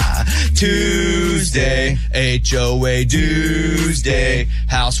the Y. Tuesday. HOA Tuesday.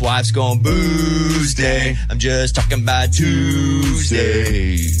 Housewives gone booze day. I'm just talking about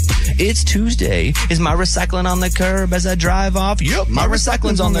Tuesday. It's Tuesday. Is my recycling on the curb as I drive off? Yep, my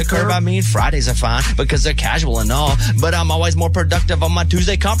recycling's on the curb. I mean, Fridays are fine because they're casual and all, but I'm always more productive on my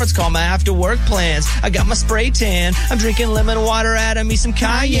Tuesday conference call, my after work plans. I got my spray tan. I'm drinking lemon water, adding me some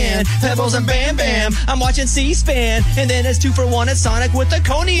cayenne, pebbles and bam bam. I'm watching C-SPAN, and then it's 2 for 1 at Sonic with a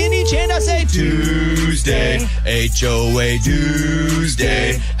coney in each hand. I say Tuesday, HOA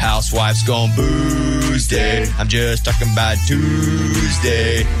Tuesday, housewives gone booze day. I'm just talking about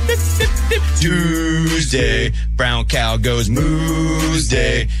Tuesday. Tuesday, brown cow goes moose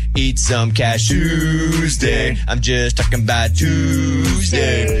day. Eat some cashews day. I'm just talking about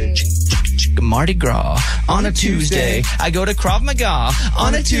Tuesday. Mardi Gras on a Tuesday. I go to Krav Maga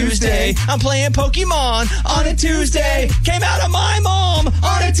on a Tuesday. I'm playing Pokemon on a Tuesday. Came out of my mom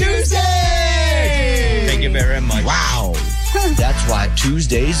on a Tuesday. Thank you very much. Wow. That's why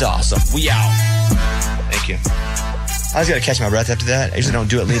Tuesday's awesome. We out. Thank you. I was going to catch my breath after that. I usually don't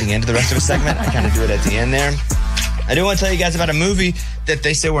do it leading into the rest of a segment. I kind of do it at the end there. I do want to tell you guys about a movie that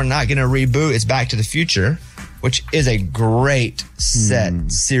they say we're not going to reboot. It's Back to the Future, which is a great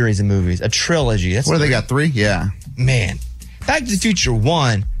series of movies. A trilogy. That's what do they got? 3? Yeah. Man. Back to the Future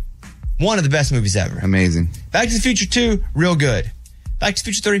 1, one of the best movies ever. Amazing. Back to the Future 2, real good. Back to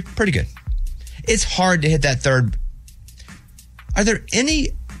the Future 3, pretty good. It's hard to hit that third. Are there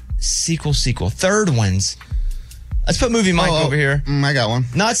any third ones? Let's put movie Mike over here. I got one.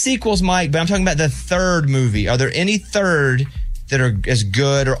 Not sequels, Mike, but I'm talking about the third movie. Are there any third that are as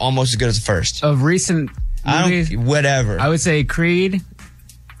good or almost as good as the first? Of recent movies? Whatever. I would say Creed,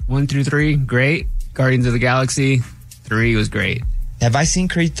 1 through 3, great. Guardians of the Galaxy, 3 was great. Have I seen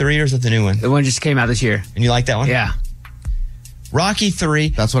Creed 3 or is it the new one? The one just came out this year. And you like that one? Yeah. Rocky 3.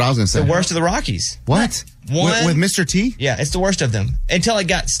 That's what I was going to say. The worst of the Rockies. What? One, with Mr. T? Yeah, it's the worst of them. Until it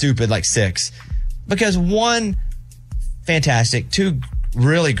got stupid, like 6. Because 1, fantastic. 2,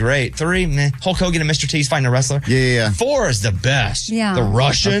 really great. 3, meh. Hulk Hogan and Mr. T's fighting a wrestler. Yeah. 4 is the best. Yeah. The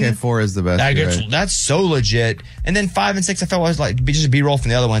Russian. Okay, 4 is the best. That's so legit. And then 5 and 6, I felt was like just a B-roll from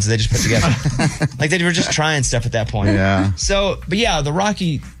the other ones that they just put together. Like they were just trying stuff at that point. Yeah. So, but yeah, the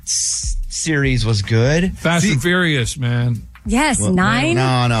Rocky series was good. Fast and Furious, man. Yes, 9.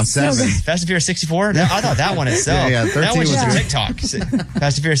 No, 7. So Fast and Furious 64? I thought that one itself. Yeah, 13 that one was was a TikTok.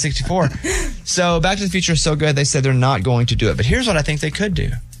 Fast and Furious 64. So Back to the Future is so good, they said they're not going to do it. But here's what I think they could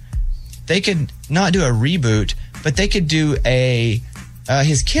do. They could not do a reboot, but they could do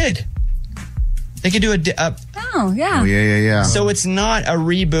his kid. They could do Oh, yeah. Oh, yeah. So it's not a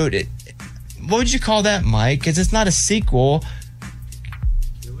reboot. What would you call that, Mike? Because it's not a sequel.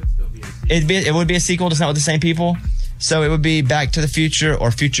 It would be a sequel, just not with the same people. So it would be Back to the Future or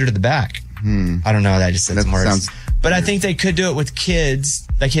Future to the Back. I don't know. That just said some words. But I think they could do it with kids,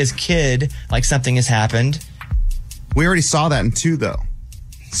 like his kid, like something has happened. We already saw that in 2, though.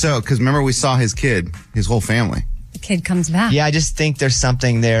 So, because remember we saw his kid, his whole family. The kid comes back. Yeah, I just think there's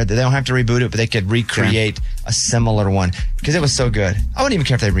something there that they don't have to reboot it, but they could recreate a similar one because it was so good. I wouldn't even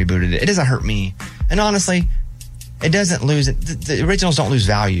care if they rebooted it. It doesn't hurt me. And honestly, it doesn't lose it. The originals don't lose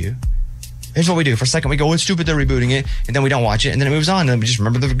value. Here's what we do. For a second, we go, it's stupid they're rebooting it, and then we don't watch it, and then it moves on, and we just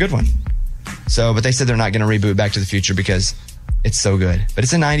remember the good one. So, but they said they're not going to reboot Back to the Future because it's so good. But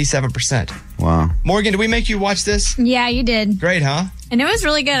it's a 97%. Wow. Morgan, did we make you watch this? Yeah, you did. Great, huh? And it was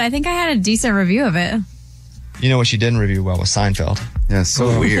really good. I think I had a decent review of it. You know what she didn't review well was Seinfeld. Yeah,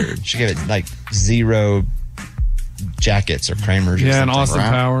 so weird. She gave it like 0 jackets or Kramers. Yeah, and Austin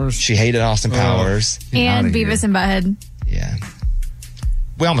Powers. She hated Austin Powers. And Beavis and Butthead. Yeah.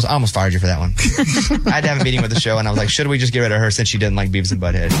 I almost fired you for that one. I had to have a meeting with the show, and I was like, should we just get rid of her since she didn't like Beavis and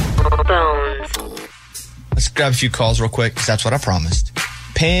Butthead? Let's grab a few calls real quick, because that's what I promised.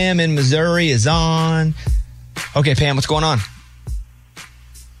 Pam in Missouri is on. Okay, Pam, what's going on?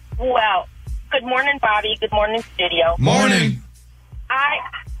 Well, good morning, Bobby. Good morning, studio. Morning.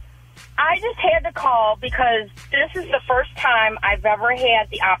 I just had to call because this is the first time I've ever had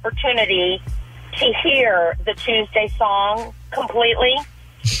the opportunity to hear the Tuesday song completely.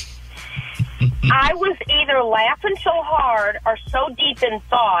 I was either laughing so hard or so deep in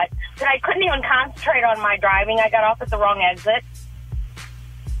thought that I couldn't even concentrate on my driving. I got off at the wrong exit.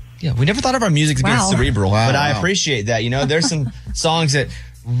 Yeah, we never thought of our music as being Wow. cerebral, Wow. but I appreciate that. There's some songs that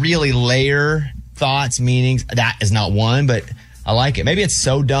really layer thoughts, meanings. That is not one, but I like it. Maybe it's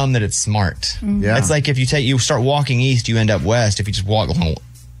so dumb that it's smart. Yeah. It's like if you start walking east, you end up west. If you just walk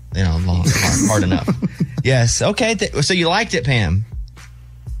hard enough. Yes. Okay. So you liked it, Pam.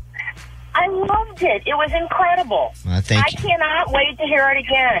 I loved it. It was incredible. Thank I you. cannot wait to hear it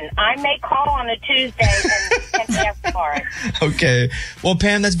again. I may call on a Tuesday and ask for it. Okay. Well,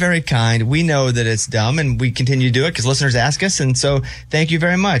 Pam, that's very kind. We know that it's dumb, and we continue to do it because listeners ask us. And so thank you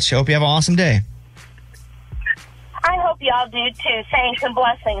very much. I hope you have an awesome day. I hope y'all do too. Thanks and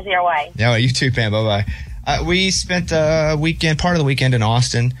blessings your way. Yeah, well, you too, Pam. Bye-bye. We spent part of the weekend in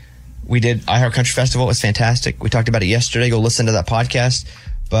Austin. We did iHeart Country Festival. It was fantastic. We talked about it yesterday. Go listen to that podcast.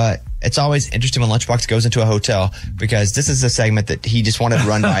 But it's always interesting when Lunchbox goes into a hotel because this is a segment that he just wanted to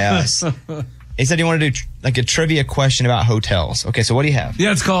run by us. He said he wanted to do like a trivia question about hotels. Okay, so what do you have?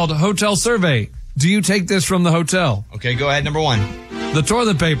 Yeah, it's called Hotel Survey. Do you take this from the hotel? Okay, go ahead. Number 1. The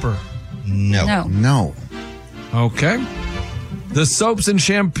toilet paper. No. No. Okay. The soaps and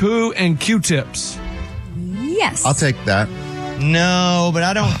shampoo and Q-tips. Yes. I'll take that. No, but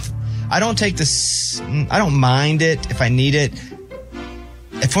I don't take this. I don't mind it if I need it.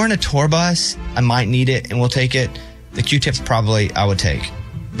 If we're in a tour bus, I might need it and we'll take it. The Q-tips probably I would take.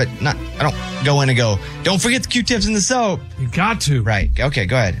 But I don't go in and go, don't forget the Q-tips and the soap. You got to. Right. Okay,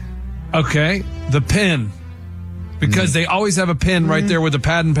 go ahead. Okay. The pen. Because they always have a pen right there with the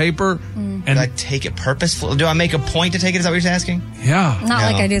pad and paper. And do I take it purposefully? Do I make a point to take it? Is that what you're asking? Yeah. Not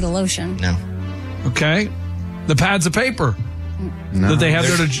like I do the lotion. No. Okay. The pads of paper. No. That they have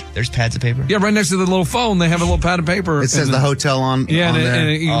There's pads of paper? Yeah, right next to the little phone, they have a little pad of paper. It says the hotel on. Yeah, on and, there.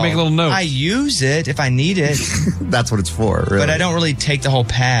 and you can make a little note. I use it if I need it. That's what it's for, really. But I don't really take the whole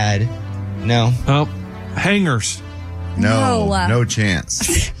pad. No. Oh, hangers. No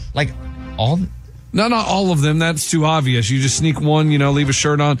chance. Like all? No, not all of them. That's too obvious. You just sneak one, leave a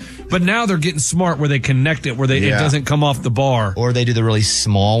shirt on. But now they're getting smart where they connect it, where it doesn't come off the bar. Or they do the really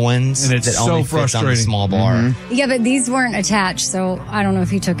small ones. And it's that so only fits on the frustrating. small bar. Mm-hmm. Yeah, but these weren't attached, so I don't know if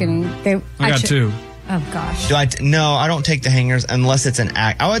he took any. I got 2. Oh, gosh. No, I don't take the hangers unless it's an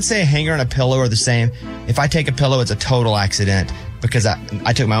act. I would say a hanger and a pillow are the same. If I take a pillow, it's a total accident because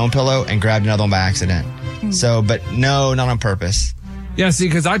I took my own pillow and grabbed another one by accident. So, but no, not on purpose. Yeah, see,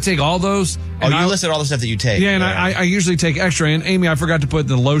 because I take all those. And you listed all the stuff that you take. Yeah, and I usually take extra. And Amy, I forgot to put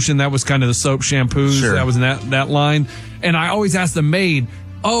the lotion. That was kind of the soap, shampoos. Sure. That was in that line. And I always ask the maid,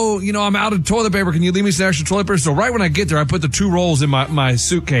 I'm out of toilet paper. Can you leave me some extra toilet paper? So right when I get there, I put the 2 rolls in my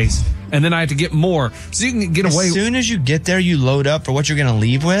suitcase. And then I have to get more. So you can get away. As soon as you get there, you load up for what you're going to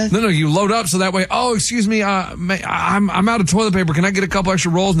leave with? No, you load up so that way, excuse me, I'm out of toilet paper. Can I get a couple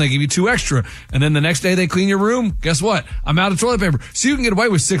extra rolls? And they give you 2 extra. And then the next day they clean your room. Guess what? I'm out of toilet paper. So you can get away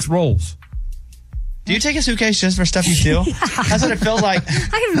with 6 rolls. Do you take a suitcase just for stuff you steal? That's what it feels like.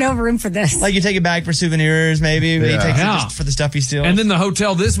 I have no room for this. Like you take a bag for souvenirs, maybe, but you take it just for the stuff you steal. And then the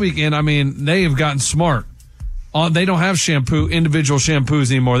hotel this weekend, they have gotten smart. They don't have individual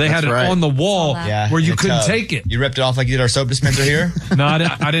shampoos anymore. They had it on the wall where you couldn't take it. You ripped it off like you did our soap dispenser here? No,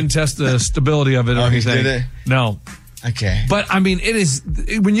 I didn't test the stability of it or anything. Did it? No. Okay. But, it is,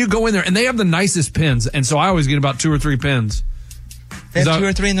 when you go in there, and they have the nicest pens, and so I always get about 2 or 3 pens. They have 2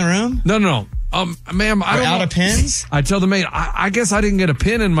 or 3 in the room? No. Ma'am, I don't out know. of pens? I tell the maid, I guess I didn't get a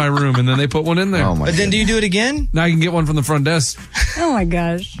pen in my room, and then they put one in there. But then do you do it again? Now you can get one from the front desk. Oh, my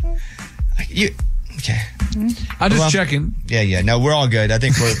gosh. Okay. I'm just checking. Yeah. No, we're all good. I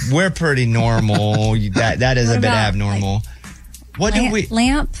think we're pretty normal. That is a bit abnormal. What did we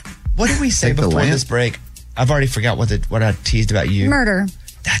lamp? What did we say before this break? I've already forgot what I teased about you. Murder.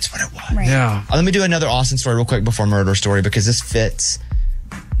 That's what it was. Right. Yeah. Let me do another Austin story real quick before murder story because this fits.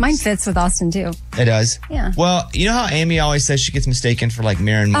 Mine fits with Austin, too. It does? Yeah. Well, you know how Amy always says she gets mistaken for like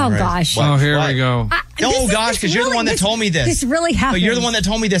Marilyn Monroe? Oh, gosh. Here we go. Oh, gosh, because you're the one that told me this. This really happened. But you're the one that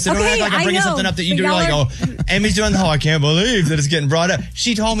told me this. So don't act like I'm bringing something up that you do. You're like, Amy's doing I can't believe that it's getting brought up.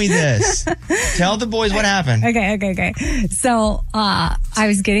 She told me this. Tell the boys what happened. Okay. So I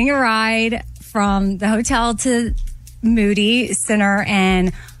was getting a ride from the hotel to Moody Center,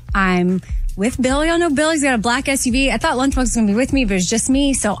 and I'm with Billy. I know Billy's got a black SUV. I thought Lunchbox was going to be with me, but it's just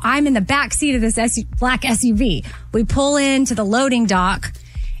me. So I'm in the back seat of this black SUV. We pull into the loading dock,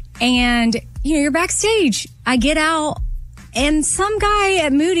 and, you're backstage. I get out, and some guy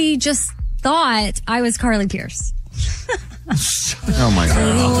at Moody just thought I was Carly Pierce. Oh, my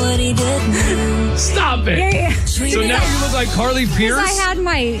God. Stop it. Yeah. So now you look like Carly Pierce? I had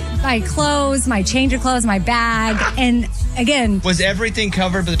my clothes, my change of clothes, my bag, and again... Was everything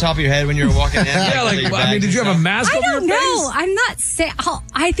covered by the top of your head when you were walking in? Yeah, I mean, did you have a mask over your face? I don't know. I'm not saying...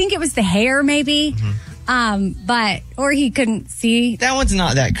 I think it was the hair, maybe. Or he couldn't see. That one's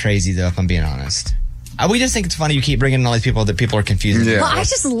not that crazy, though, if I'm being honest. We just think it's funny you keep bringing in all these people that people are confusing. Yeah. Well, I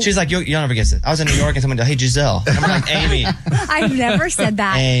just... She's like, you'll never guess it. I was in New York and someone goes, hey, Giselle. And I'm like, Amy. I've never said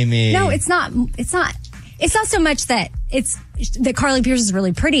that. Amy. No, it's not so much that that Carly Pierce is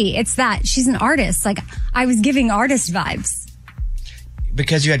really pretty. It's that she's an artist. Like, I was giving artist vibes.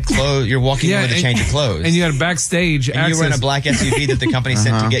 Because you had clothes, you're walking in with a change of clothes. And you had a backstage and you were in a black SUV that the company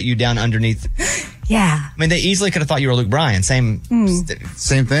sent to get you down underneath. Yeah. I mean, they easily could have thought you were Luke Bryan. Same thing.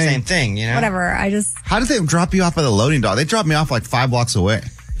 Same thing, you know? Whatever. How did they drop you off by the loading dock? They dropped me off like 5 blocks away.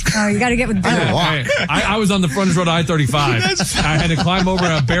 Oh, you got to get with Bill. I was on the front road of I-35. I had to climb over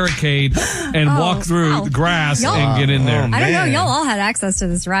a barricade and walk through the grass and get in there. I don't know. Y'all all had access to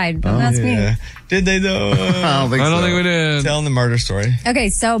this ride, but that's me. Did they, though? I don't think we did. Tell them the murder story. Okay,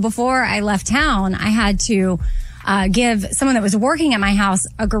 so before I left town, I had to give someone that was working at my house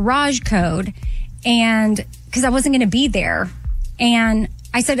a garage code, and because I wasn't going to be there. And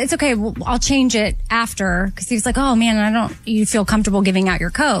I said, it's okay, I'll change it after. Because he was like, oh, man, you feel comfortable giving out your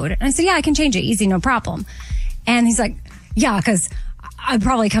code? And I said, yeah, I can change it. Easy, no problem. And he's like, yeah, because I'd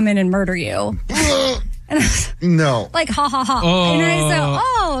probably come in and murder you. And I was like, ha, ha, ha. And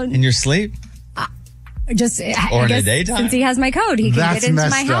I said, in your sleep? Just, or in I guess, the daytime? since he has my code, he can get into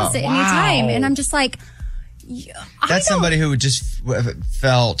my house at any time. And I'm just like, that's somebody who just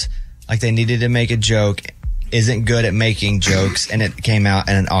felt like they needed to make a joke, isn't good at making jokes, and it came out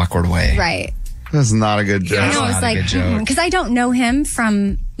in an awkward way. Right. That's not a good joke. I know, it's like, because I don't know him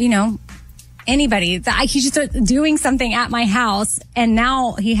from, anybody. He's just doing something at my house, and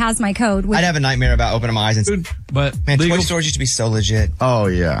now he has my code. I'd have a nightmare about opening my eyes and... But man, toy stores used to be so legit. Oh,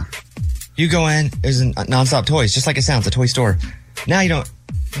 yeah. You go in, there's nonstop toys, just like it sounds, a toy store. Now you don't...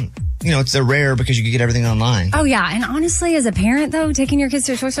 it's a rare because you can get everything online. Oh, yeah. And honestly, as a parent, though, taking your kids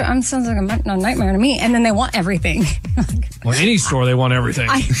to a toy store sounds like a nightmare to me. And then they want everything. Well, any store, they want everything.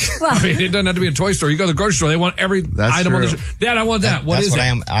 I mean, it doesn't have to be a toy store. You go to the grocery store, they want every item on the store. Dad, I want that. What is it?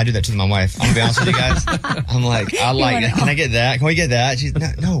 I do that to my wife. I'm going to be honest with you guys. I'm like, can I get that? Can we get that? She's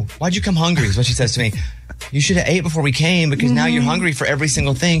no. Why'd you come hungry is what she says to me. You should have ate before we came because now you're hungry for every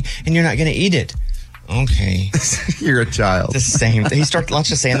single thing and you're not going to eat it. Okay. You're a child. The same thing. He started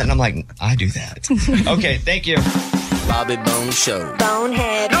just saying that, and I'm like, I do that. Okay, thank you. Bobby Bone Show.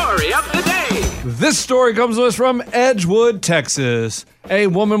 Bonehead. Story of the day. This story comes to us from Edgewood, Texas. A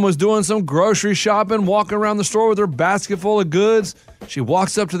woman was doing some grocery shopping, walking around the store with her basket full of goods. She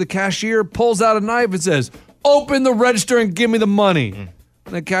walks up to the cashier, pulls out a knife, and says, open the register and give me the money.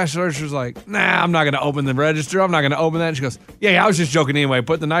 And the cashier's like, nah, I'm not going to open the register. I'm not going to open that. And she goes, yeah, I was just joking anyway.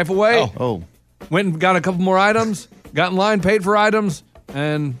 Put the knife away. Oh. Went and got a couple more items, got in line, paid for items,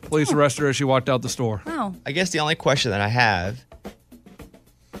 and police arrested her as she walked out the store. Oh. I guess the only question that I have,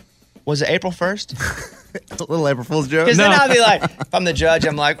 was it April 1st? A little April Fool's joke? Because then I'll be like, if I'm the judge,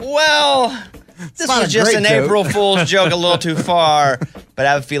 I'm like, well, this was just an April Fool's joke a little too far. But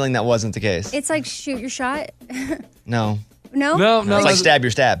I have a feeling that wasn't the case. It's like shoot your shot. No. No? No. It's like stab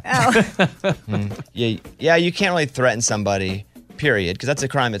your stab. Oh. Yeah, you can't really threaten somebody, period, because that's a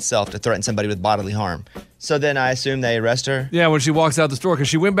crime itself to threaten somebody with bodily harm. So then I assume they arrest her? Yeah, when she walks out the store, because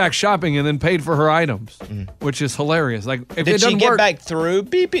she went back shopping and then paid for her items, which is hilarious. Like, if Did it she doesn't get work, back through?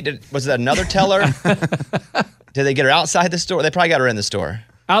 Beep, beep. Was it another teller? Did they get her outside the store? They probably got her in the store.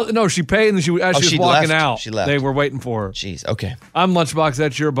 No, she paid, and as she was she walking left. out, She left. they were waiting for her. Jeez, okay. I'm Lunchbox.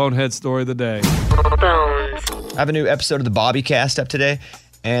 That's your Bonehead story of the day. I have a new episode of the Bobby Cast up today,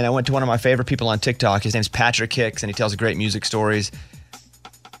 and I went to one of my favorite people on TikTok. His name's Patrick Hicks, and he tells great music stories.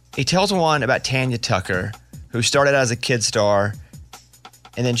 He tells one about Tanya Tucker, who started out as a kid star,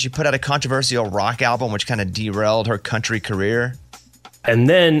 and then she put out a controversial rock album, which kind of derailed her country career. And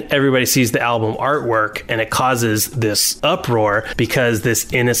then everybody sees the album artwork and it causes this uproar because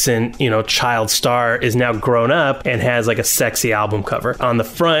this innocent, child star is now grown up and has like a sexy album cover. On the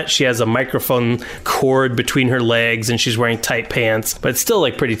front, she has a microphone cord between her legs and she's wearing tight pants, but it's still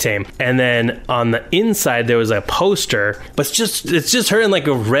like pretty tame. And then on the inside, there was a poster, but it's just her in like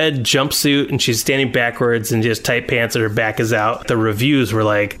a red jumpsuit and she's standing backwards and just tight pants and her back is out. The reviews were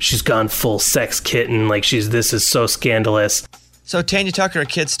like, she's gone full sex kitten. Like this is so scandalous. So Tanya Tucker, a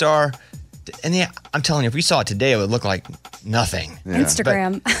kid star, and I'm telling you, if we saw it today, it would look like nothing. Yeah.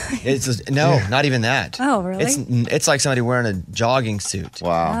 Instagram. Not even that. Oh, really? It's like somebody wearing a jogging suit.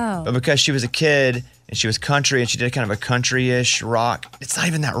 Wow. Oh. But because she was a kid and she was country and she did kind of a country-ish rock, it's not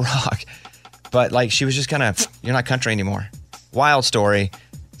even that rock. But like she was just kind of, you're not country anymore. Wild story.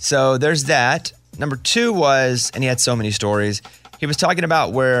 So there's that. Number 2 was, and he had so many stories, he was talking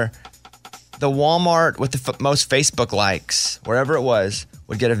about where the Walmart with the most Facebook likes, wherever it was,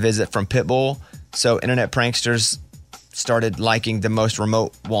 would get a visit from Pitbull. So internet pranksters started liking the most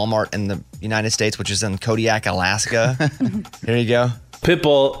remote Walmart in the United States, which is in Kodiak, Alaska. Here you go.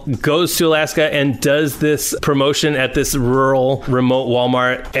 Pitbull goes to Alaska and does this promotion at this rural, remote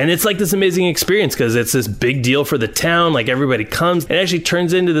Walmart. And it's like this amazing experience because it's this big deal for the town. Like everybody comes. It actually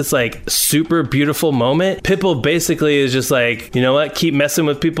turns into this like super beautiful moment. Pitbull basically is just like, you know what? Keep messing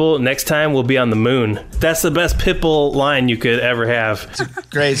with people. Next time we'll be on the moon. That's the best Pitbull line you could ever have. It's a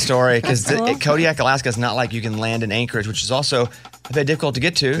great story because Kodiak, Alaska is not like you can land in Anchorage, which is also a bit difficult to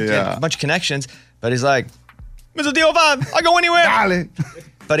get to. You have a bunch of connections. But he's like, Mr. DO5, I go anywhere. Darling.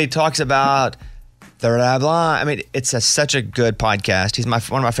 But he talks about Third Eye Blind. I mean, it's such a good podcast. He's one of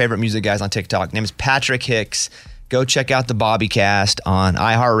my favorite music guys on TikTok. His name is Patrick Hicks. Go check out the Bobby Cast on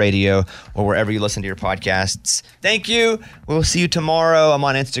iHeartRadio or wherever you listen to your podcasts. Thank you. We'll see you tomorrow. I'm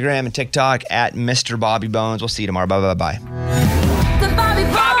on Instagram and TikTok at Mr. Bobby Bones. We'll see you tomorrow. Bye. The Bobby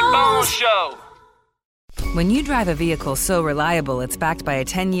Bones Show. When you drive a vehicle so reliable it's backed by a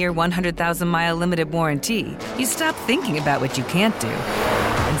 10-year, 100,000-mile limited warranty, you stop thinking about what you can't do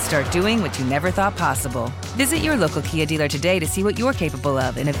and start doing what you never thought possible. Visit your local Kia dealer today to see what you're capable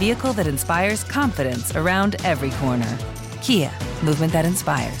of in a vehicle that inspires confidence around every corner. Kia, movement that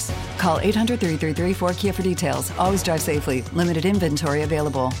inspires. Call 800-333-4KIA for details. Always drive safely. Limited inventory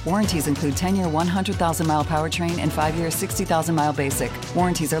available. Warranties include 10-year 100,000-mile powertrain and 5-year 60,000-mile basic.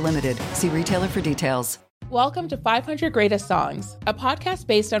 Warranties are limited. See retailer for details. Welcome to 500 Greatest Songs, a podcast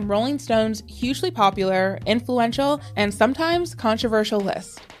based on Rolling Stone's hugely popular, influential, and sometimes controversial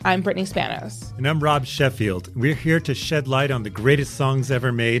list. I'm Brittany Spanos. And I'm Rob Sheffield. We're here to shed light on the greatest songs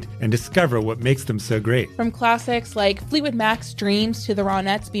ever made and discover what makes them so great. From classics like Fleetwood Mac's Dreams to the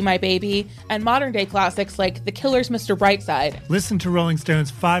Ronettes' Be My Baby, and modern-day classics like The Killer's Mr. Brightside. Listen to Rolling Stone's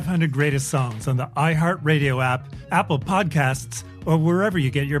 500 Greatest Songs on the iHeartRadio app, Apple Podcasts, or wherever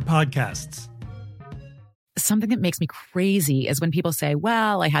you get your podcasts. Something that makes me crazy is when people say,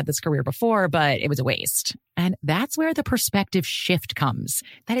 well, I had this career before, but it was a waste. And that's where the perspective shift comes,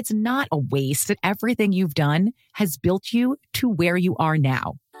 that it's not a waste, that everything you've done has built you to where you are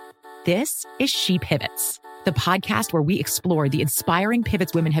now. This is She Pivots, the podcast where we explore the inspiring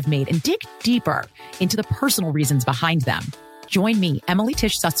pivots women have made and dig deeper into the personal reasons behind them. Join me, Emily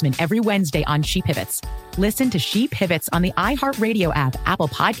Tish Sussman, every Wednesday on She Pivots. Listen to She Pivots on the iHeartRadio app, Apple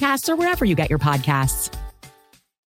Podcasts, or wherever you get your podcasts.